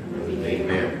Mary, and was made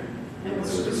man, and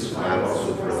was crucified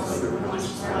also for us under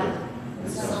Pontius Pilate,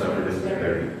 and suffered and was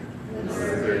buried, and on the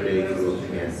third day he rose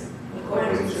again,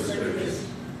 according to the Scriptures,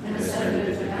 and ascended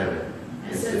into heaven,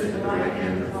 and sitteth at the right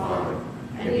hand of the Father,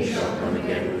 and he shall come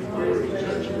again with glory to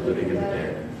judge the living and the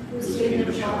dead, whose kingdom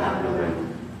shall have no end.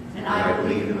 And I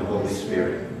believe in the Holy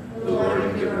Spirit, the Lord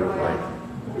and giver of life,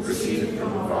 who proceedeth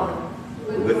from the Father,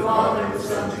 who with the Father and the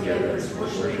Son together is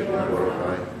worshipped and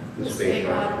glorified, who spake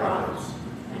by the prophets.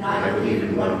 And I believe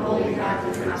in one holy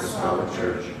Catholic and Apostolic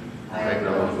Church. I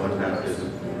acknowledge one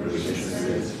baptism for the remission of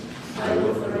sins. I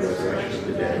look for the resurrection of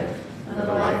the dead and the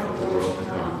life of the world to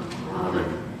come. Amen.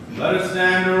 Let us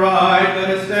stand aright, let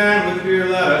us stand with fear,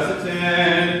 let us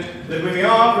attend, that we may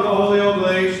offer the holy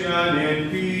oblation in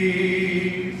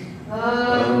peace.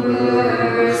 The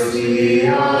mercy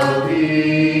of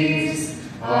peace,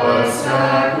 a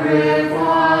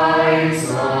sacrifice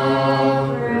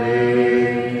of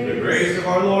praise. The grace of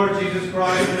our Lord Jesus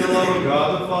Christ and the love of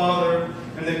God the Father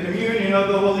and the communion of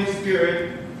the Holy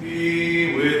Spirit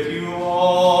be with you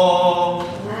all.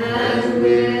 And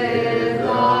with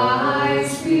thy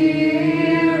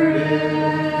spirit.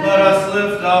 Let us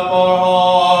lift up our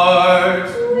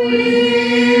hearts.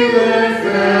 We lift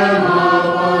them up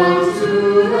unto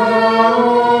the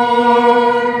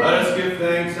Lord. Let us give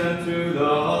thanks unto the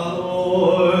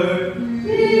Lord.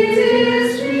 It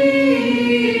is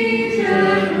meet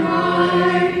and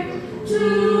right to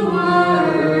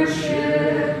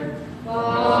worship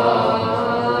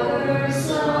Father,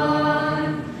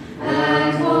 Son,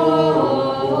 and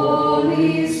Holy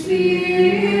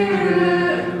Spirit,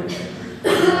 the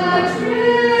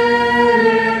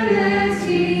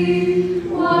Trinity,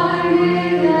 one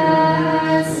in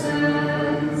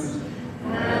essence,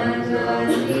 and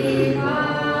undivided.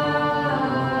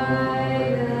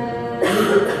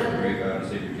 Great God and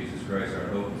Savior Jesus Christ, our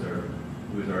hope is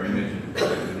who is our image and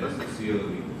goodness, the seal of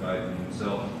equal tithe in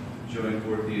himself, showing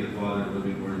forth thee, the Father, the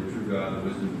living Word, the true God, the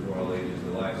wisdom before all ages,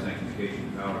 the life,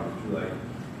 sanctification, power of the true light,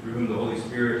 through whom the Holy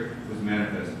Spirit was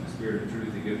manifested, the Spirit of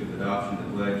truth, the gift of adoption,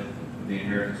 the pledge of the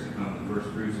inheritance to come, the first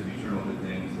fruits of eternal good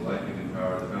things, the life-giving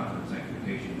power, the fountain of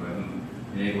sanctification, by whom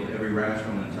enabled every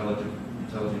rational and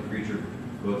intelligent creature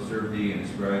both serve thee and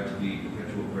ascribe to thee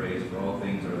perpetual praise, for all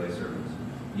things are thy servants.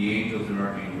 Ye angels and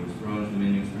archangels, thrones,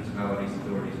 dominions, principalities,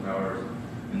 authorities, powers,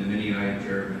 and the many-eyed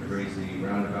cherubim praise thee.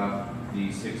 Round about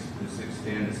the six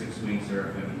stand the six-winged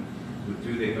seraphim. With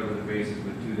two they cover their faces,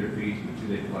 with two their feet, with two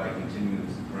they fly,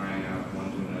 continuously crying out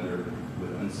one to another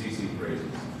with unceasing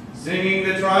praises. Singing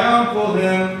the triumphal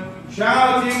hymn,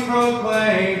 shouting,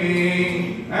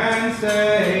 proclaiming, and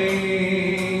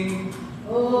saying,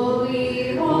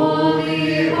 Holy,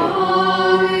 holy,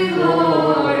 holy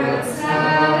Lord of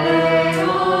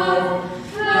Sabaoth,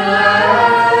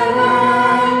 heaven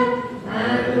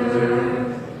and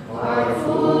earth are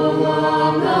full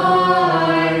of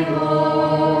thy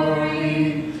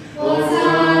glory.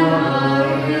 Hosanna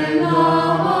in the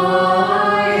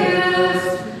highest.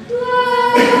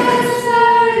 Blessed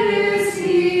is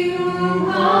he who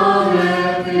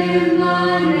cometh in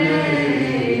the name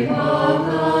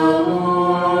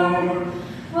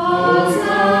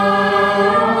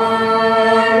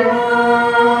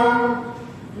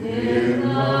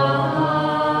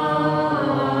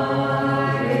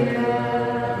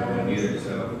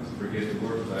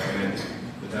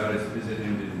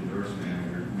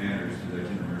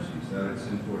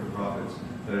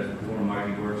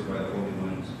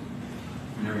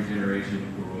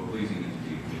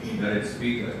that it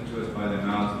speak to us by the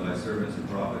mouths of thy servants and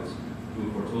prophets,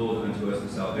 who foretold unto us the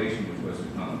salvation which was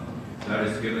to come. Thou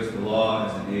didst give us the law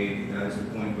as an aid, that is to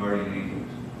appoint guardian angels.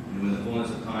 And when the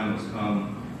fullness of time was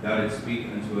come, thou didst speak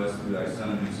unto us through thy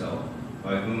Son himself,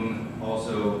 by whom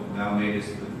also thou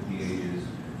madest the ages,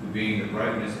 who being the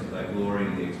brightness of thy glory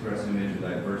and the express image of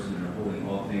thy person, and upholding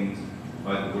all things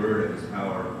by the word of his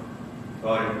power,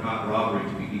 thought it not robbery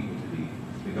to be equal to thee,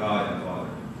 the God and Father.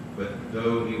 But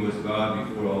though he was God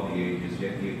before all the ages,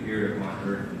 yet he appeared upon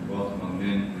earth and dwelt among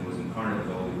men, and was incarnate of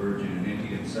the Holy Virgin, and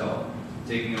emptied himself,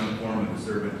 taking on the form of a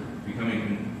servant,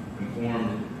 becoming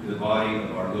conformed to the body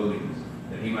of our lowliness,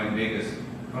 that he might make us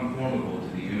conformable to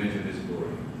the image of his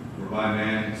glory. For by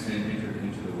man sin entered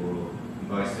into the world, and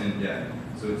by sin death.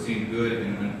 So it seemed good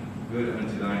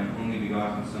unto thine only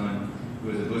begotten Son, who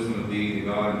is the bosom of thee, the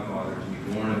God and Father, to be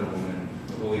born of a woman,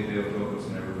 the holy Theotokos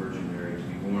and ever Virgin Mary, to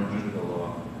be born under the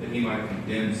law, that he might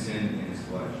condemn sin in his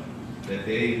flesh, that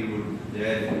they who were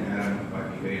dead in Adam might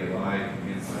be made alive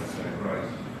in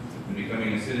Christ. And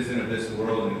becoming a citizen of this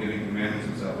world and giving commandments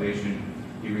of salvation,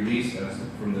 he released us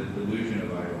from the delusion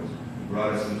of idols, and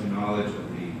brought us into knowledge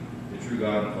of thee, the true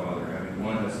God and Father, having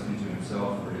won us into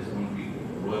himself for his own people,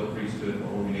 a royal priesthood, a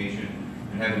holy nation,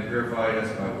 and having purified us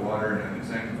by water, and having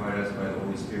sanctified us by the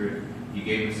Holy Spirit, he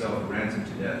gave himself a ransom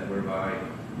to death, whereby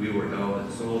we were held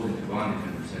as souls into bondage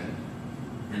under sin.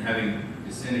 And having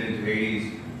descended into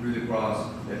Hades through the cross,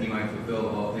 that he might fulfill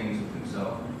all things with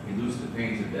himself, he loosed the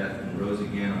pains of death and rose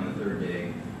again on the third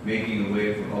day, making a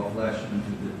way for all flesh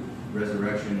unto the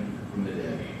resurrection from the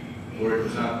dead. For it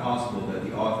was not possible that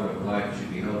the author of life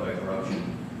should be held by corruption,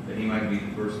 that he might be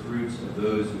the first fruits of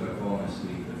those who have fallen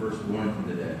asleep, the firstborn from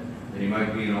the dead, that he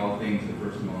might be in all things the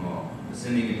first among all.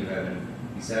 Ascending into heaven,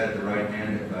 he sat at the right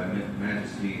hand of thy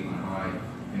majesty on high,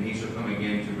 and he shall come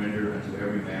again to render unto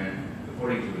every man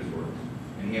according to his works.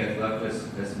 And he hath left us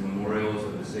as memorials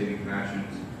of the saving passions,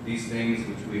 these things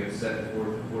which we have set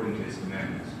forth according to his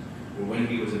commandments. For when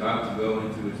he was about to go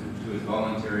into his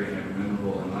voluntary and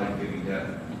memorable and life-giving death,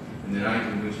 in the night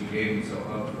in which he gave himself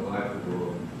up to the life of the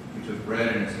world, he took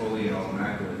bread in his holy and all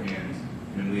immaculate hands,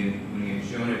 and when he had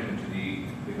shown it unto the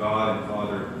God and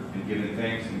Father, and given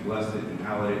thanks, and blessed it, and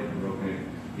hallowed it, and broken it,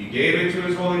 he gave it to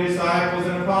his holy disciples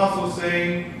and apostles,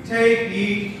 saying, Take,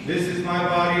 eat, this is my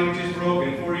body which is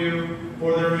broken for you,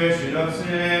 for the remission of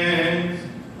sins.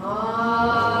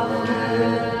 Amen.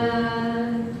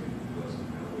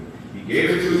 He gave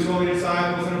it to his holy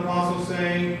disciples and apostles,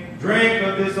 saying, Drink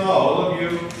of this, all of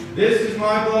you. This is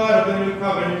my blood of the new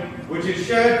covenant, which is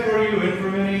shed for you and for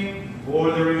many,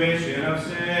 for the remission of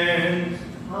sins.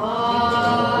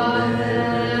 Amen.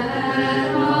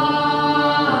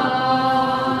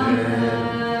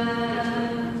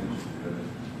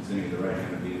 Singing the right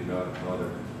hand of thee, the God and Father,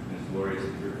 in his glorious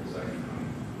and fearful sight.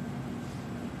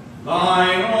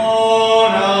 Thine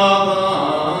own of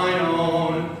thine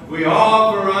own, we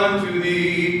offer unto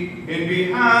thee in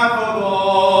behalf of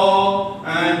all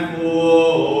and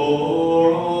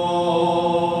for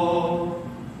all.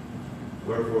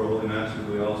 Wherefore, Holy Master,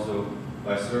 we also,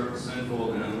 by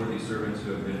sinful and unworthy servants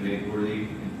who have been made worthy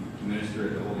to minister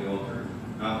at the holy altar,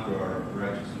 not for our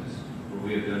righteousness, for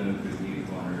we have done no good deed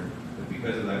upon earth, but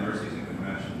because of thy mercies and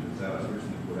compassion which thou hast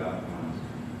richly poured out upon us,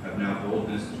 have now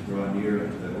boldness to draw near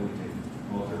unto the holy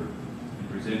altar, and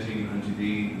presenting unto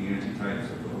thee the antitypes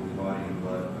of the holy body and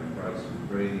blood by Christ, we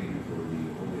pray thee before thee, O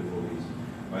Holy of Holies,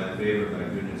 by the favor of thy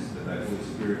goodness, that thy Holy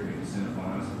Spirit may descend upon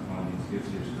us and upon these gifts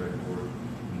here spread forth,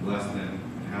 and bless them,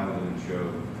 and hallow them, and show.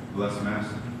 Bless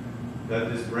Master, that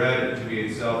this bread to be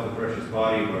itself the precious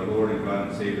body of our Lord and God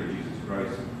and Savior Jesus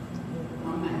Christ,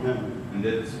 Amen. and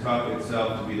that this cup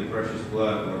itself to be the precious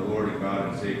blood of our Lord and God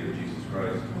and Savior Jesus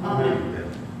Christ, Amen.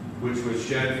 which was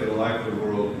shed for the life of the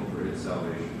world and for its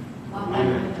salvation.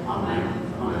 Amen. Amen.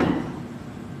 Amen.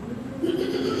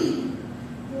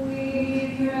 We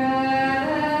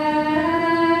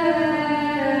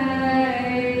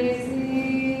praise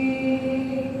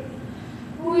thee.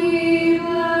 We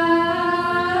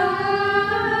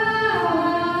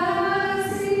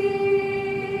bless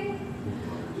thee.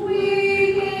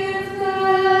 We give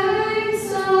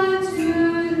thanks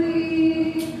unto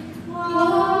thee, O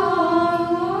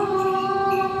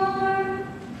Lord,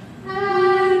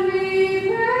 and we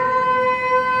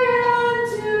pray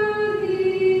unto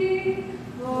thee,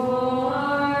 O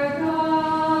our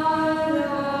God,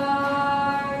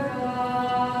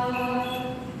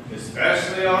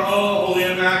 Especially our all holy,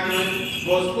 immaculate,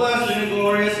 most blessed and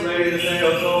glorious Lady, the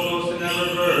Theotokos and ever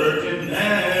Virgin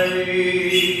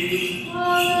Mary.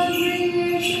 All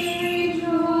creation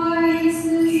rejoices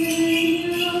in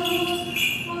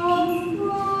you, O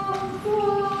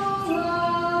full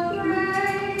of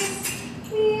grace.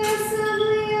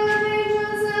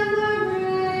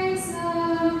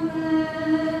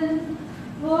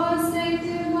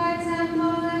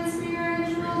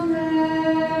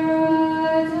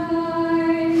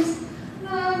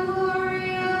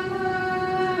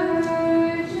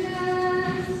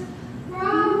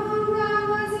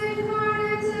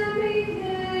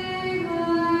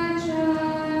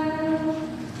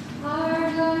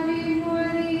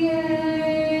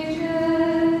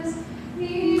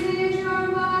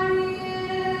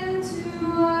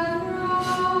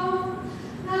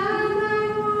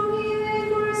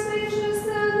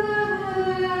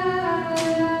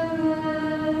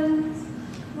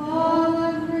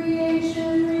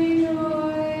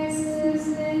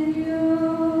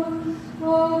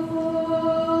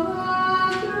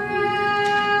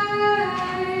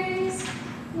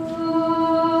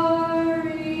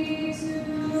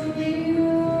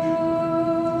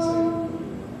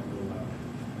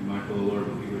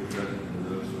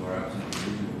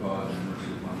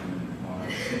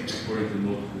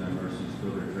 behold through thy mercies,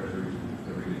 fill their treasuries with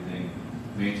every good thing.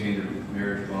 Maintain their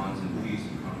marriage bonds in peace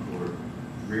and concord.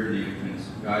 Rear the infants,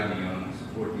 guide the young,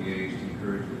 support the aged,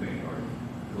 encourage the faint-hearted.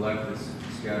 Collect the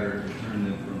scattered, and turn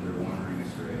them from their wandering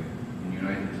astray. And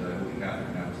unite them to thy holy Catholic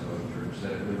and Apostolic Church.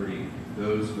 Set at liberty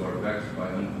those who are vexed by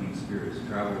unclean spirits.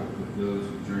 Travel with those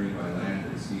who journey by land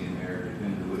and sea and air.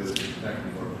 Defend the widows, protect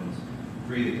the orphans.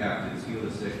 Free the captives, heal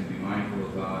the sick, and be mindful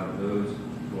of God, of those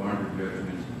who are under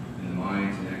judgment, in the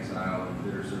mines, in exile, in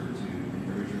bitter servitude, in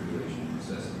every tribulation,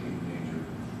 necessity, and danger.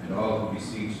 And all who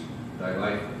beseech thy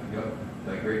life,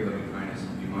 thy great loving kindness,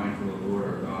 and be mindful, O Lord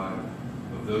our God,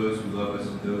 of those who love us,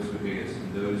 and those who hate us,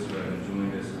 and those who have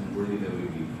enjoined us, unworthy that we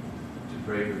be, to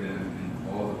pray for them and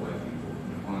all the white people,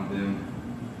 and upon them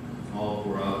all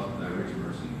pour out thy rich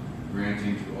mercy,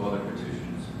 granting to all their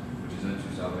petitions, which is unto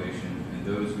salvation, and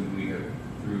those whom we have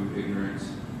through ignorance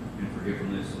and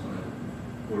forgetfulness,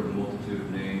 or the multitude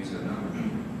of names have not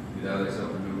remembered. Do thou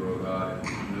thyself remember, O God,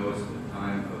 and knowest the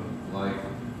time of life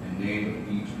and name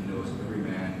of each, and knowest every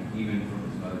man, even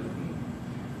from his mother's womb.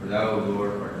 For thou, O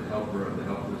Lord, art the helper of the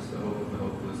helpless, the hope of the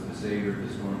hopeless, the Savior of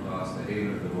the storm-tossed, the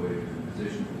haven of the void, the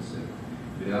physician of the sick.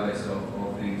 Do thou thyself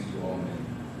all things to all men.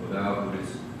 O thou who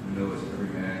knowest every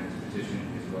man his petition,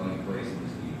 his dwelling place, and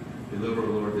his need. Deliver, O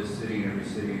Lord, this city and every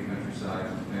city and countryside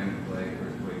from famine, plague,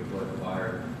 earthquake, flood,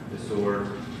 fire, the sword,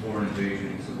 foreign invasion,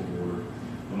 and civil war.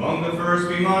 Among the first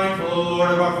be mindful, O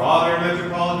Lord, of our Father and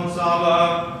Metropolitan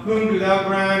Saba, whom do thou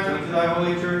grant unto thy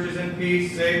holy churches in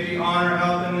peace, safety, honor,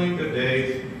 health, and length of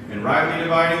days, and rightly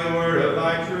dividing the word of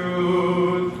thy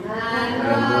truth. And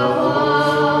of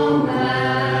all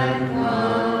mankind.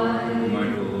 Be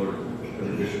mindful, O Lord, of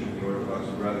the bishop of the Orthodox,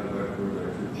 who rather divide the word of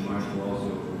thy truth. Be mindful also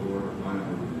of the Lord of mine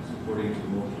movements, according to the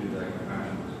multitude of thy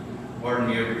compassions. Pardon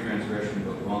me every transgression,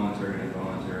 both voluntary and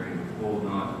involuntary, and withhold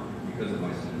not, because of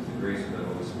my sins, the grace of thy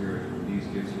Holy Spirit, for these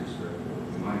gifts here spread forth.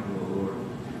 Be mindful, O Lord,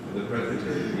 of the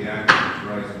presbytery, of the acts of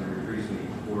Christ, and your priestly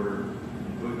order,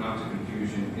 and put not to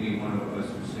confusion any one of us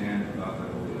who stand about thy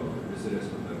holy altar. Visit us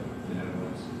with thy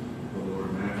benevolence. O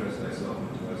Lord, manifest thyself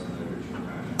unto us in thy rich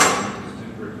compassion. Grant us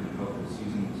temperate and helpful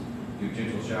seasons. Give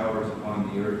gentle showers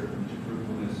upon the earth into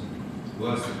fruitfulness.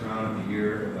 Bless the crown of the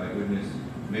year of thy goodness.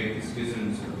 Make the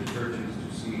schisms of the churches to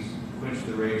cease. Quench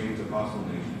the ragings of hostile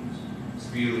nations.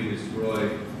 Speedily destroy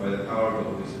by the power of the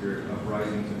Holy Spirit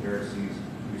uprisings of heresies.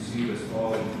 Receive us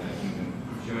all into thy kingdom,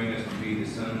 showing us to be the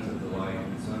sons of the light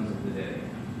and sons of the day.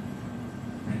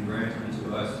 And grant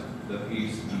unto us the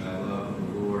peace and thy love of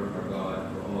the Lord our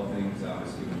God, for all things thou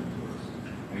hast given unto us.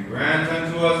 And grant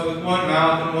unto us with one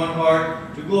mouth and one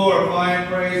heart to glorify and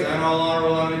praise and all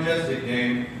honorable and majestic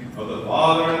name of the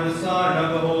Father and the Son and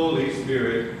of the Holy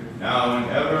Spirit, now and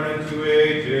ever and to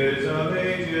ages of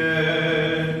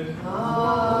ages.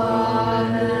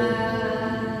 Amen.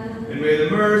 And may the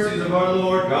mercies of our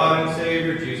Lord God and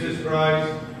Savior Jesus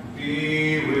Christ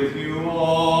be with you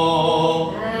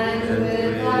all. And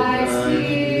with thy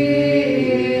spirit.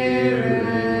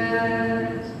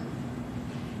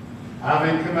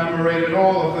 Having commemorated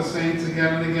all of the saints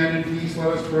again and again in peace, let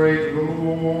us pray to the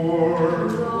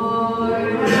Lord.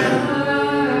 Lord, have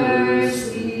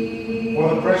mercy. For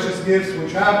the precious gifts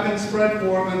which have been spread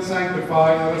forth and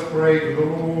sanctified, let us pray to the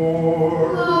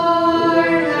Lord. Lord,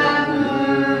 have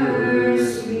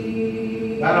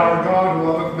mercy. That our God, who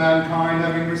loveth mankind,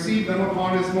 having received them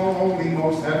upon his most holy,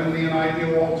 most heavenly, and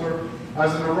ideal altar,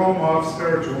 as an aroma of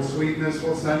spiritual sweetness,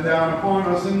 will send down upon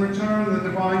us in return the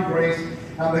divine grace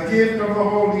and the gift of the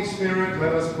Holy Spirit.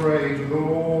 Let us pray to the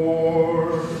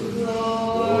Lord.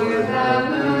 Lord, have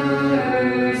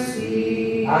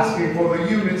mercy. Asking for the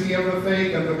unity of the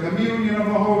faith and the communion of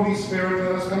the Holy Spirit,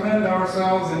 let us commend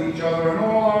ourselves and each other and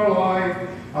all our life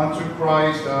unto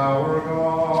Christ our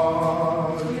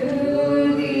God.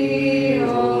 To thee,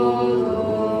 O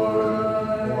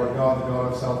Lord. Lord God, the God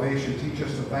of salvation, teach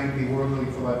us to thank thee worthily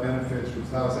for thy benefits which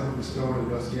thou hast ever bestowed and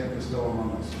dost yet bestow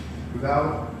among us.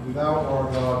 Without our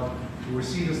God, who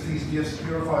receivest these gifts,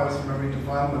 purify us from every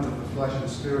defilement of the flesh and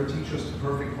spirit. Teach us to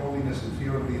perfect holiness and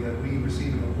fear of thee, that we,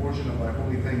 receiving a portion of thy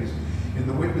holy things, in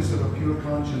the witness of a pure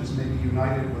conscience, may be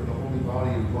united with the holy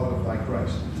body and blood of thy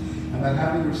Christ. And that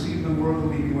having received them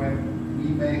worthily, we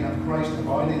may have Christ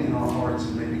abiding in our hearts,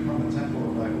 and may become a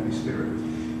temple of thy Holy Spirit.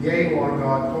 Yea, O our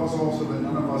God, cause also that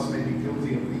none of us may be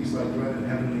guilty of these thy dread and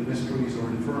heavenly mysteries, or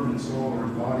infirm in soul or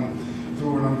in body,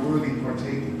 through an unworthy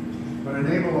partaking. But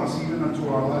enable us even unto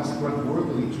our last breath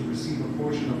worthily to receive a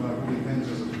portion of thy holy things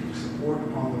as a support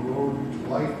upon the road to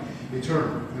life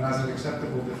eternal, and as an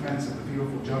acceptable defense at the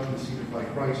beautiful judgment seat of thy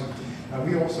Christ. And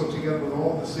we also, together with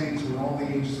all the saints who in all the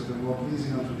ages have been well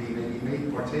pleasing unto thee, may be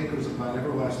made partakers of thine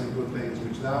everlasting good things,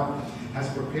 which thou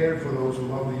hast prepared for those who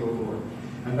love thee, O Lord.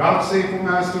 And vouchsafe, O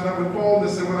Master, that with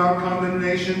boldness and without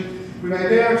condemnation we may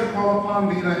dare to call upon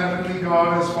thee, the heavenly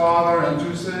God, as Father, and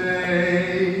to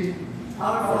say,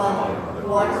 Our Father,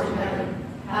 who art in heaven,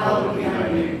 hallowed be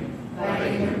thy name. Thy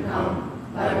kingdom come,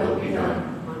 thy will be done,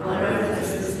 on earth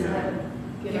as it is in heaven.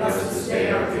 Give us this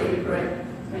day our daily bread,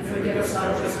 and forgive us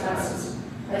our trespasses,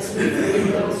 as we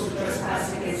forgive those who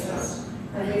trespass against us.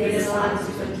 And lead us not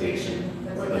into temptation,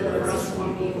 but deliver us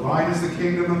from evil. Thine is the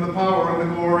kingdom and the power and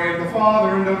the glory of the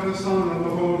Father and of the Son and of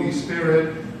the Holy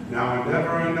Spirit, now and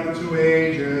ever and unto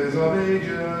ages of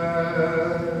ages.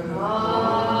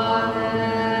 Amen.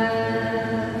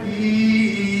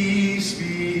 Peace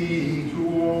be to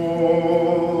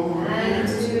all. And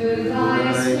to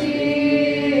thy spirit.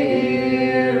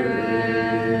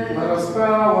 Let us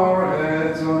bow our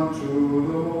heads unto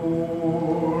the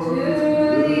Lord. To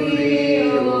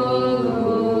thee, O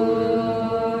Lord.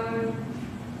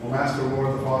 O Master, Lord,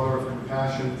 the Father of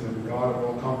compassion and God of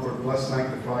all comfort, bless,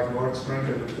 sanctify, guard,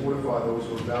 strengthen, and fortify those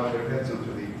who have bowed their heads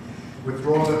unto thee.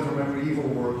 Withdraw them from every evil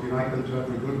work, unite them to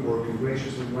every good work, and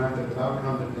graciously grant that without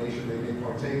condemnation they may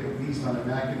partake of these thine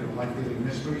immaculate and life-giving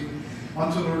mysteries,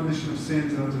 unto the remission of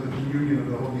sins and unto the communion of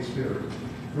the Holy Spirit.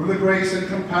 Through the grace and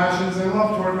compassions and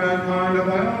love toward mankind of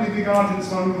thine only begotten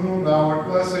Son, with whom thou art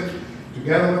blessed,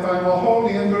 together with thy all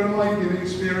holy and good and life-giving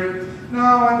Spirit,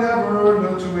 now and ever and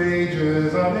unto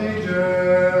ages of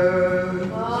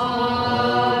ages.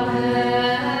 Amen.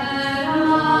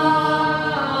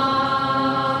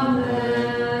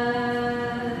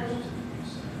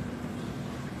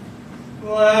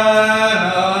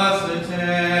 Let us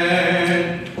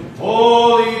attend.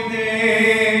 Holy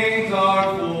things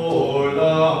are for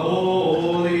the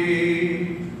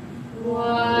holy.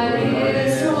 What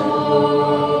is holy?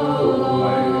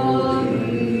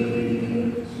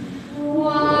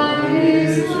 What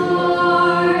is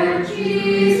Lord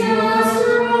Jesus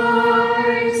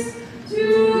Christ, to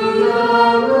the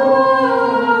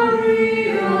glory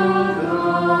of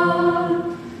God,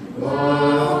 the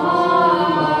Father.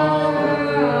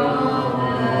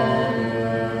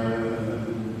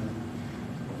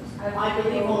 I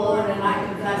believe, O Lord, and I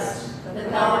confess that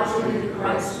thou art truly the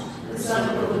Christ, the Son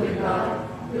of the living God,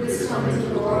 who is come into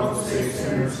the world to save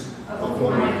sinners, of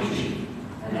whom I am chief.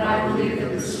 And I believe that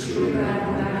this is truly thy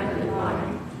own and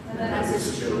divine, and that this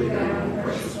is truly thy own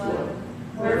precious blood.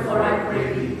 Wherefore I pray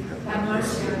thee, have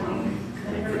mercy on me,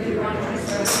 and forgive my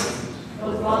transgressions,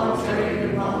 both voluntary and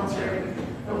involuntary,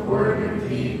 of word and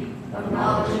deed, of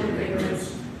knowledge and of ignorance,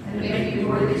 and make me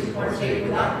worthy to partake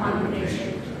without condemnation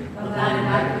of thine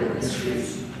immaculate mysteries,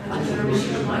 unto the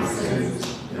remission of my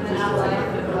sins, and now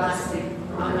life everlasting.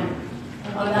 Amen.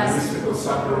 Of thy mystical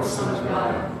supper, O Son of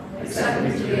God, accept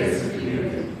me today as a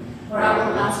communion, for I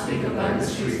will not speak of thy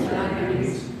mysteries to thine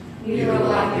enemies, neither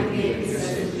will I give thee a piece as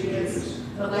to Jesus,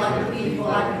 but like a thief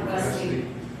will I confess thee.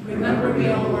 Remember me,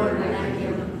 O Lord, in thy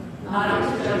kingdom, not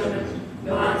unto judgment,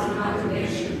 but unto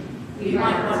condemnation. Be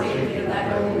my partaker of thy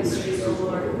holy mysteries, O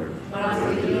Lord, but unto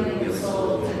the healing of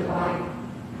soul and body.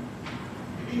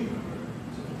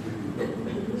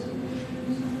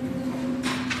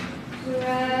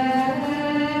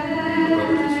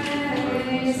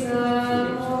 Praise the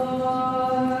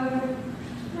Lord.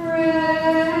 Praise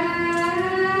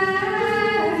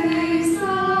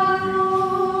the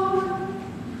Lord.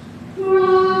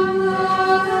 From the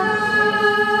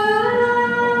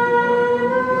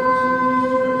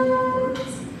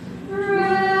heavens,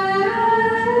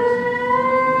 praise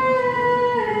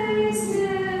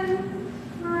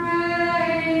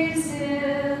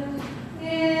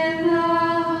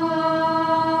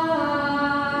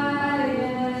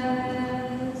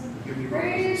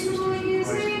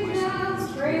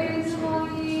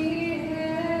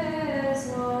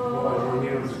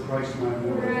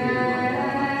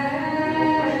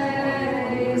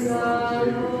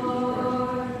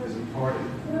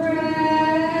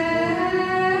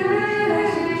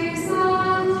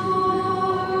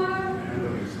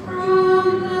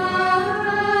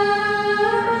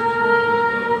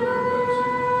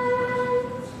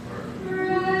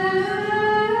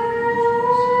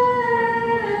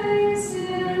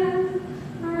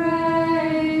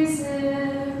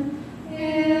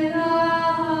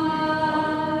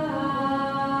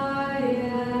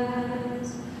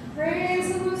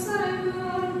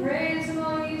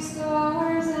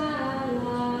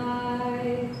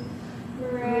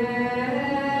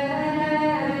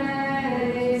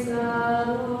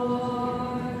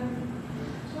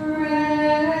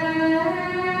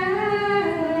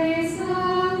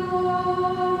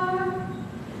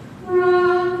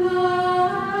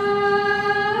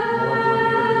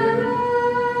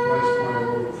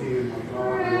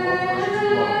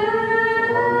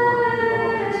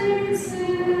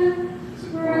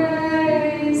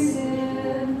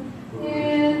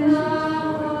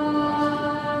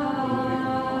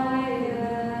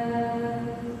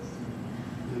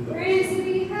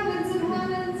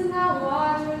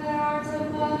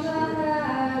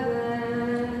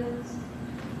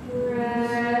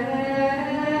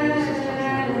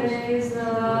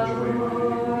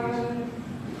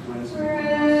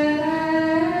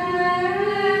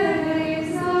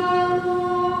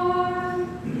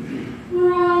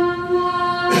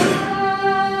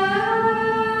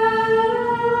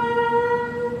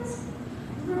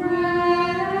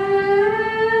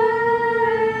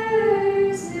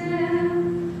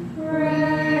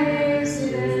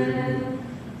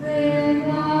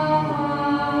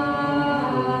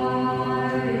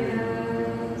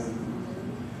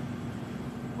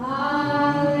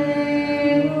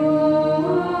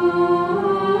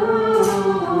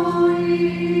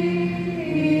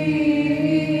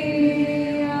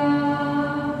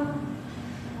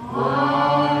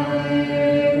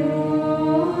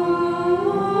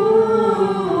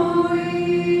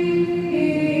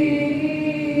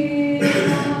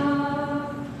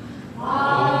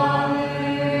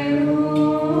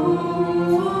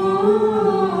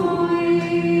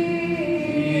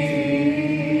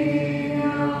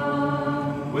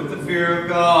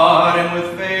God, and with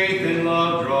faith and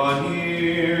love draw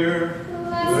near.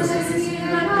 Blessed is he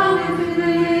that cometh in the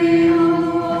name of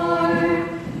the Lord.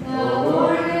 The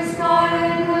Lord is God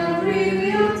and hath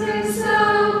revealed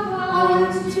himself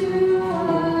unto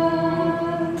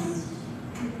us.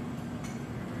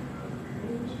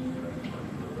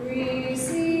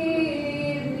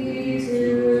 Receive me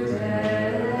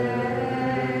today,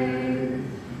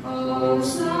 O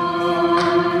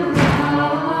Son of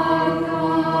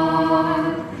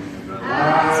God.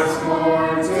 As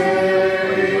partaker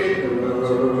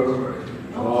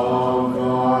of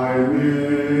thy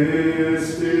mystical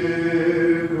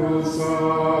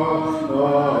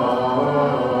supper,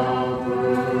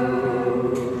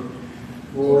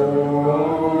 for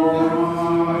I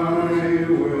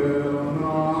will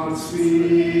not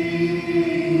speak,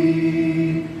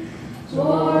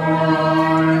 for I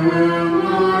will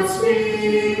not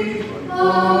speak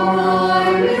of thy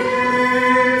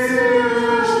mystery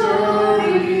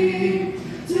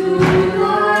to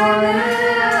thine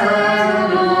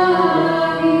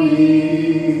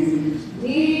enemies,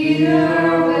 neither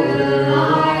will I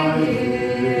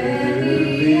give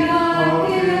thee a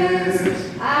kiss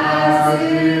as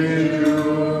in Judas,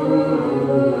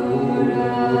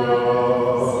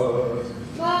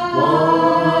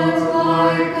 but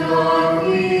like a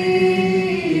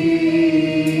thief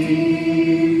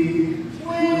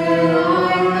will I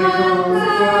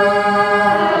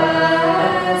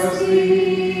confess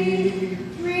thee.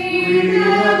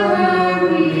 Remember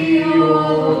me, O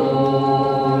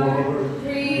Lord.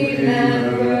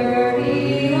 Remember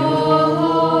me, O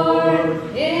Lord,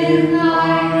 in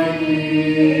thy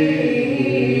kingdom.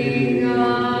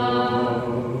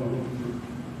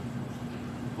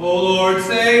 O Lord,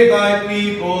 save thy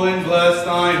people and bless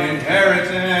thine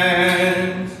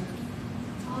inheritance.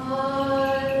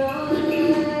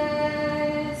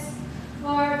 Unless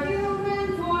our human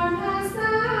form hast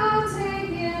thou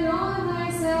taken on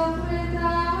thyself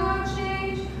without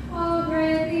change, O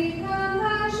greatly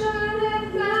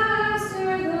compassionate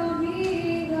Master, though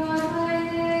being God by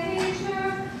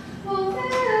nature,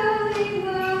 fulfilling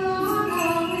the law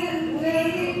of it,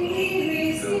 willingly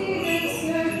received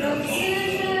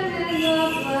circumcision in the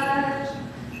flesh,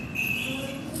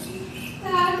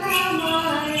 that thou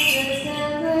mightest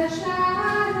extend the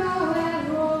shadow and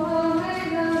roll away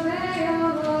the veil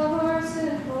of our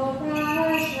sinful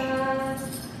passions.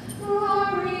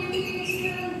 Glory be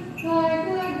to thy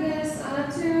goodness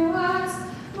unto us.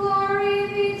 Glory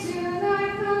be to thy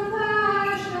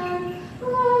compassion.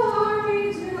 Glory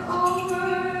to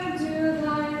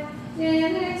thy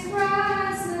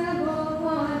inexpressible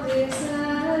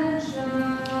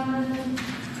condescension.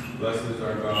 Blessed is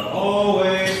our God,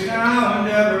 always, now and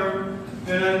ever,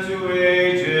 and unto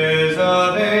ages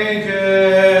of ages.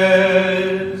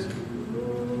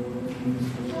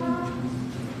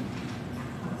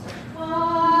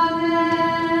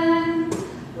 Amen.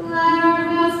 Let our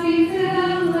mouths be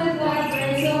filled with thy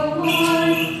praise, O Lord.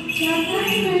 Let thy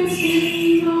lips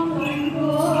speak of thy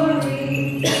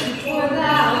glory. For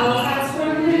thou hast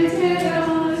permitted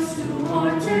us to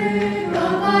partake of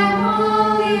thy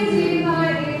holy,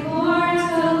 divine,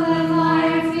 immortal, and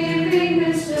life-giving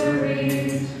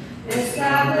mysteries.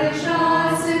 Establish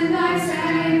us in thy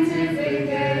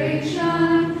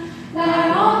sanctification, that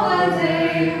all the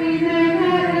day we may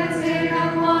meditate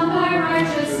upon thy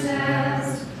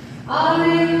righteousness.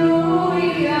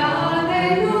 Alleluia,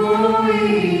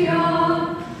 alleluia,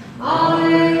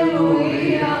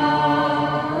 alleluia.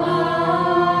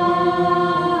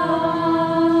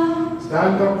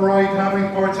 Stand upright, having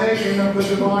partaken of the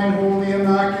divine, holy,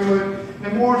 immaculate,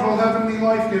 immortal, heavenly,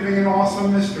 life-giving, and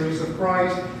awesome mysteries of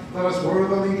Christ. Let us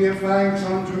worthily give thanks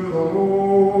unto the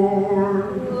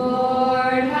Lord.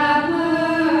 Lord, have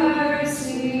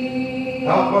mercy.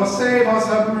 Help us, save us,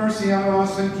 have mercy on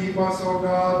us, and keep us, O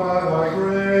God, by thy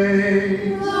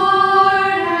grace.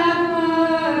 Lord,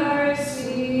 have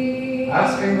mercy.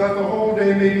 Asking that the whole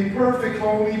day may be perfect,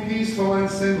 holy, peaceful, and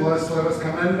sinless, let us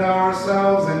commend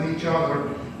ourselves and each other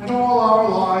and all our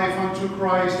life unto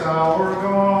Christ our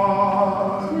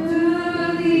God.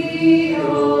 To thee,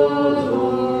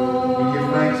 O We give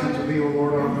Lord. thanks unto thee, O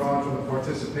Lord our God, for the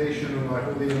participation in thy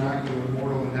holy, immaculate,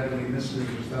 immortal, and heavenly mysteries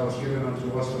which thou hast given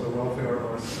unto us for the welfare of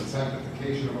our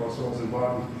sanctification of our souls and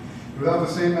bodies. Without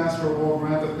the same Master of all,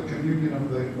 grant that the communion of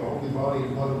the holy body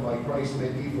and blood of thy Christ may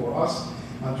be for us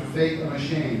unto faith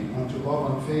unashamed, unto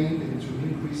love unfeigned, into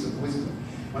increase of wisdom,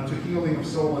 unto healing of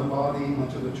soul and body,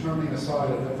 unto the turning aside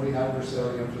of every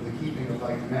adversary, unto the keeping of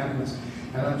thy commandments,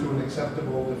 and unto an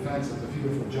acceptable defense at the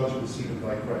fearful judgment seat of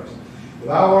thy Christ. For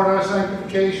thou art our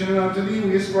sanctification, and unto thee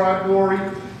we ascribe glory,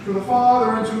 To the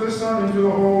Father, and to the Son, and to the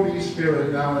Holy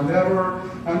Spirit, now and ever,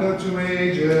 and unto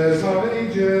ages of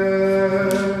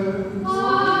ages.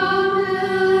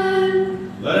 Amen.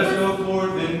 Let us go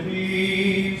forth in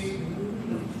peace.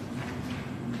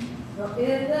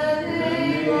 In the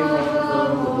name of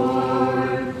the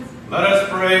Lord. Let us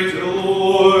pray to the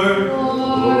Lord.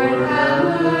 Lord,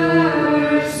 have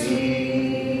mercy.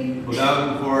 O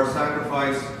thou who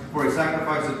for a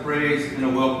sacrifice of praise and a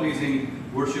well-pleasing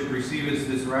worship receivest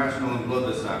this rational and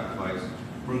bloodless sacrifice,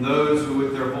 from those who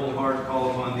with their whole heart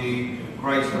call upon thee,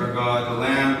 Christ our God, the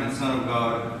Lamb and Son of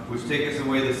God, which takest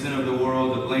away the sin of the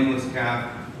world, the blameless calf,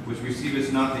 which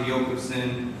receivest not the yoke of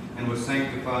sin, and was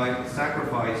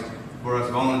sacrificed for us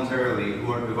voluntarily, who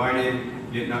are divided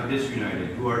yet not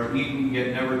disunited, who are eaten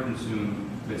yet never consumed,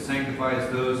 but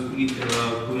sanctifiest those who eat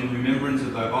thereof, who in remembrance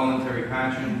of thy voluntary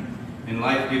passion and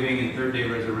life-giving and third-day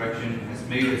resurrection hast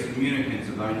made us communicants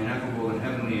of thine ineffable and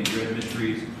heavenly and dread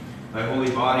mysteries, thy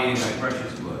holy body and thy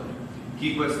precious blood.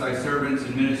 Keep us thy servants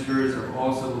and ministers of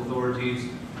all civil authorities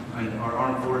and our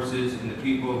armed forces and the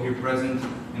people here present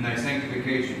in thy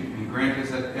sanctification, and grant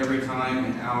us at every time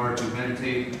and hour to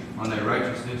meditate on thy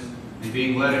righteousness, and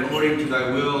being led according to thy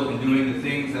will in doing the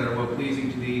things that are well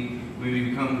pleasing to thee, we may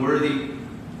become worthy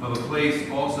of a place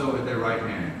also at thy right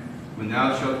hand. When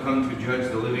thou shalt come to judge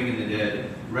the living and the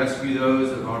dead, rescue those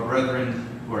of our brethren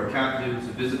who are captives,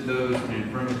 visit those in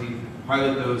infirmity,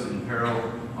 pilot those in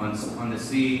peril on the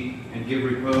sea, and give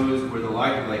repose where the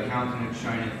light of thy countenance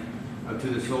shineth, to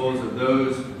the souls of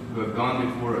those who have gone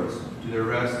before us, to their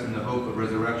rest in the hope of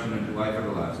resurrection unto life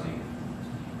everlasting.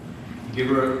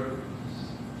 Giver,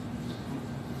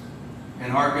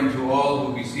 and hearken to all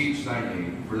who beseech thy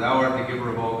name, for thou art the giver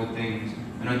of all good things,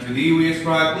 and unto thee we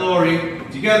ascribe glory,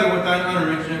 together with thine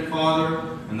unoriginate Father,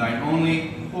 and thine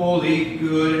only holy,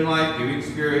 good, and life-giving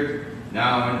Spirit,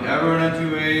 now and ever, and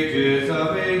unto ages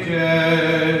of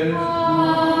ages.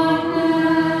 Amen.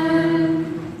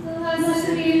 Blessed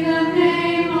be the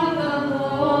name of the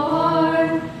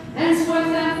Lord, henceforth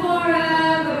and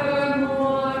forevermore.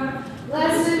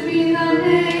 Blessed be the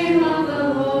name of the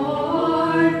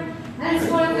Lord,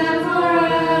 henceforth and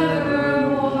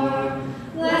forevermore.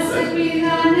 Blessed be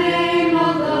the name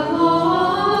of the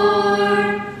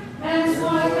Lord,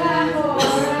 henceforth and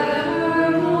forevermore.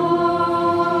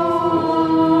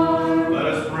 Let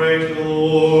us pray to the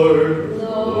Lord.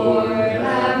 Lord,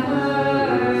 have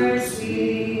mercy.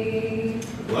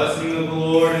 The blessing of the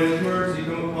Lord and his mercy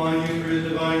come upon you through his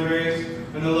divine grace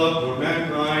and the love for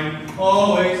mankind,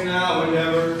 always, now, and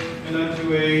ever, and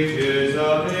unto ages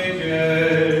of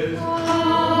ages.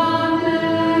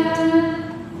 Amen.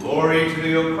 Glory to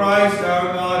thee, O Christ,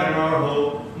 our God and our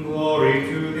hope. Glory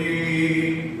to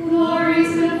thee. Glory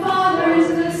to the Father, and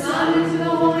to the Son, and to the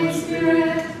Holy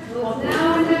Spirit, both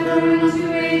now and ever, and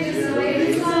unto ages of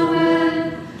ages.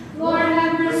 Amen. Lord,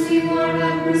 have mercy, Lord,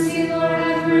 have mercy, Lord,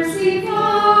 have mercy,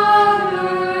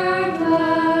 Father,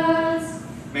 bless.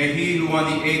 May he who on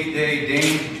the 8th day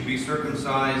deigned to be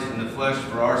circumcised in the flesh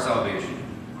for our salvation,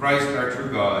 Christ our true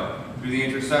God, through the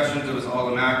intercessions of his all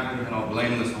immaculate and all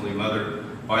blameless Holy Mother,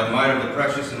 by the might of the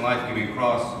precious and life-giving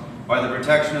cross, by the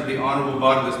protection of the honorable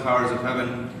bodiless powers of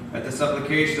heaven, at the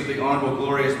supplication of the honorable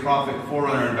glorious prophet,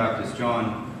 forerunner and Baptist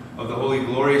John, of the holy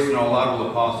glorious and all laudable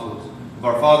apostles, of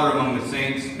our Father among the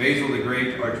saints, Basil the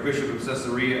Great, Archbishop of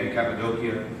Caesarea and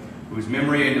Cappadocia, whose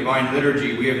memory and divine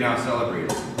liturgy we have now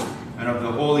celebrated, and of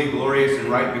the holy, glorious, and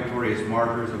right victorious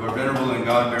martyrs, of our venerable and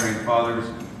God-bearing fathers,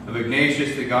 of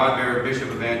Ignatius the God-bearer, Bishop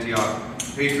of Antioch,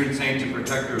 patron saint and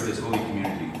protector of this holy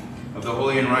community, of the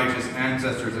holy and righteous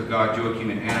ancestors of God, Joachim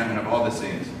and Anna, and of all the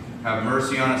saints. Have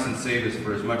mercy on us and save us,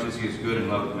 for as much as he is good and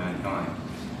loved mankind.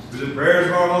 Through the prayers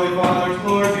of our holy fathers,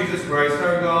 Lord Jesus Christ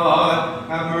our God,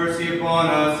 have mercy upon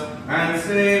us and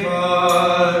save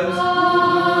us.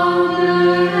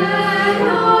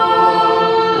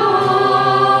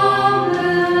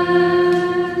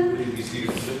 Amen. Please be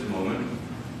seated for just a moment. In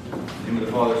the name of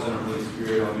the Father, Son, and Holy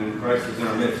Spirit, amen. Christ is in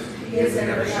our midst. He is and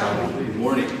ever shall be. Good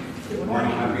morning. Good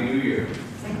morning. Happy New Year.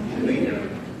 New Year.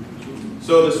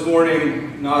 So this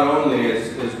morning, not only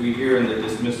as we hear in the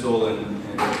dismissal, and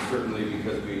certainly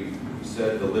because we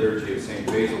said the liturgy of St.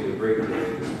 Basil the Great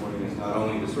today, this morning is not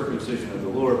only the circumcision of the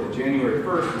Lord, but January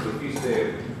 1st is the feast day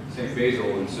of St.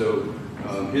 Basil, and so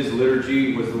his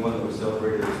liturgy was the one that was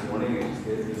celebrated this morning.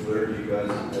 His liturgy does,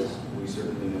 as we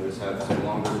certainly notice, have some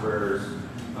longer prayers,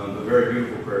 but very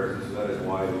beautiful prayers, and so that is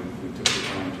why we took the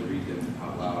time to read them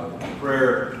out loud. The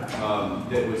prayer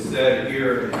that was said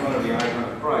here in front of the icon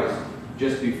of Christ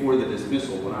just before the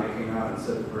dismissal, when I came out and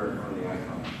said the prayer in front of the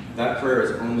icon, that prayer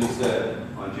is only said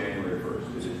on January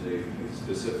 1st. It is a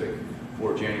specific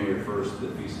or January 1st, the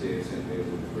feast day of St.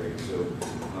 Basil the Great. So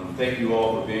thank you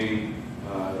all for being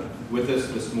with us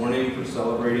this morning, for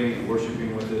celebrating and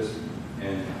worshiping with us,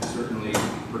 and certainly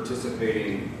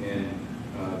participating in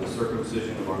the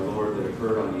circumcision of our Lord that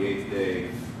occurred on the 8th day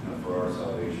for our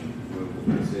salvation.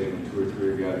 We say when 2 or 3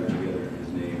 are gathered together in His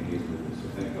name, He is with us. So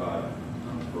thank God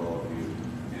for all of you.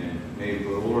 And may the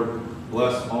Lord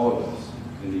bless all of us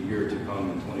in the year to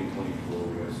come in 2024.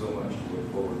 We have so much to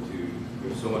look forward to. We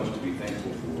have so much to be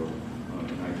thankful for.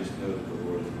 And I just know that the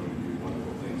Lord is going to do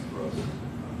wonderful things for us in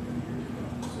the year to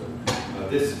come. So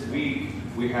this week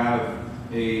we have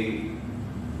a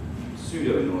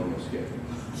pseudo-normal schedule.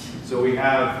 So we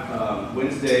have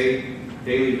Wednesday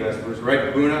daily vespers,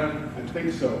 right, Buna? I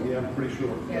think so, yeah, I'm pretty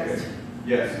sure. Yes.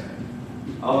 Yes.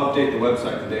 I'll update the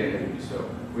website today, and it'll be so.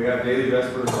 We have daily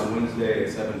vespers on Wednesday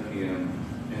at 7 p.m.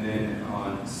 And then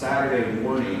on Saturday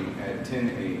morning at 10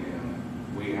 a.m.,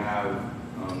 we have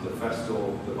the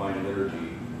festal divine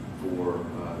liturgy for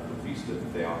the Feast of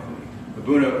Theophany.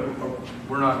 Abuna,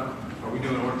 are we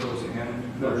doing orthos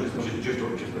and No, just liturgy?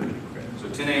 Okay. So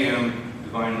 10 a.m.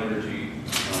 divine liturgy.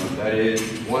 That is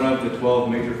one of the 12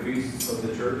 major feasts of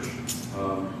the church.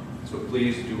 So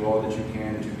please do all that you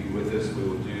can to be with us. We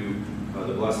will do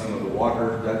the blessing of the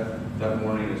water that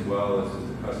morning as well, as is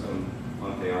the custom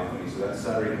on Theophany. So that's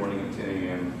Saturday morning at 10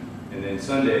 a.m. And then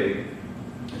Sunday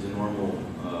is a normal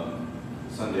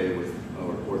Sunday with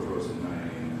orthros at 9 a.m.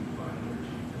 and divine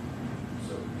liturgy.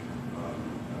 So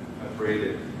I pray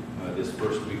that this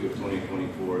first week of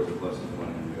 2024 is a blessed one,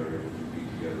 and we are able to be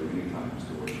together many times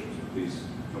to worship. So please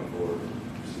come forward and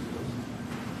receive us.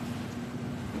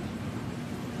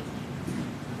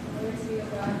 Glory to you,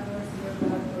 God, glory to you,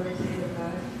 God, glory to you,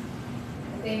 God.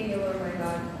 I thank you, Lord, my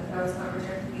God, that thou hast not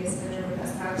returned to be a sinner, but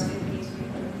hast vouchsafed me to be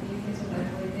communicated to thy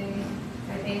holy name.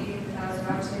 I thank thee that thou hast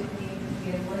vouchsafed me to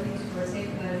be unworthy to partake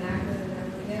of that immaculate and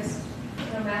heavenly gifts.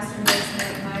 O Master, who hast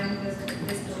made mine this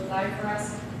will die for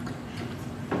us.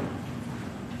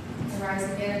 And rise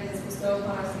again, and is bestowed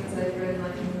upon us things like bread and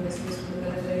life and mysteries for the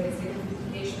benefit and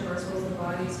sanctification of our souls and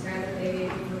bodies. Grant that they may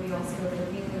be for me also in the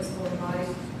kingdom of soul and body,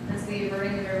 and to the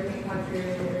burning of everything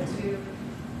contrary thereto,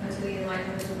 unto the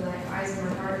enlightenment of my eyes and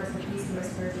my heart, and to the peace of my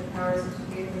spiritual powers, and to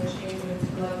faith and ashamed, and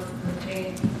to love and pain,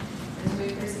 and to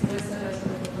increase in wisdom, and to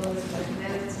the fulfillment of thy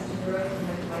commandments, and to growth in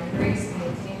thy divine grace, and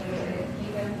maintain thy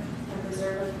kingdom, and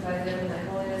preserve us by them in thy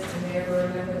holiness, and may ever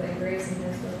remember thy grace, and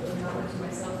henceforth will not unto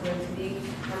myself, but unto thee,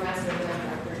 our Master and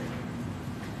benefactor.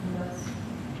 And thus.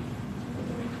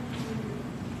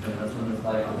 And that's when this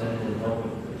life presented in hope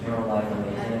of eternal life and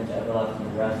maintained to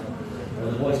everlasting rest. For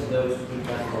the voice of those who keep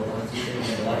festivals unceasing, and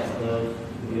the lights of those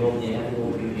who behold the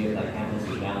ineffable beauty of thy countenance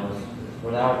is boundless.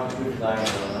 For thou art the true desire and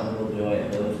the unutterable joy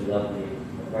of those who love thee.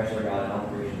 The Christ our God and all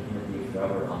creation in thee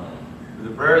forever. Amen. Through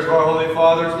the prayers of our Holy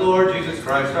Fathers, Lord Jesus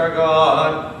Christ our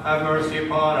God, have mercy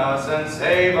upon us and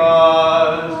save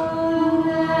us.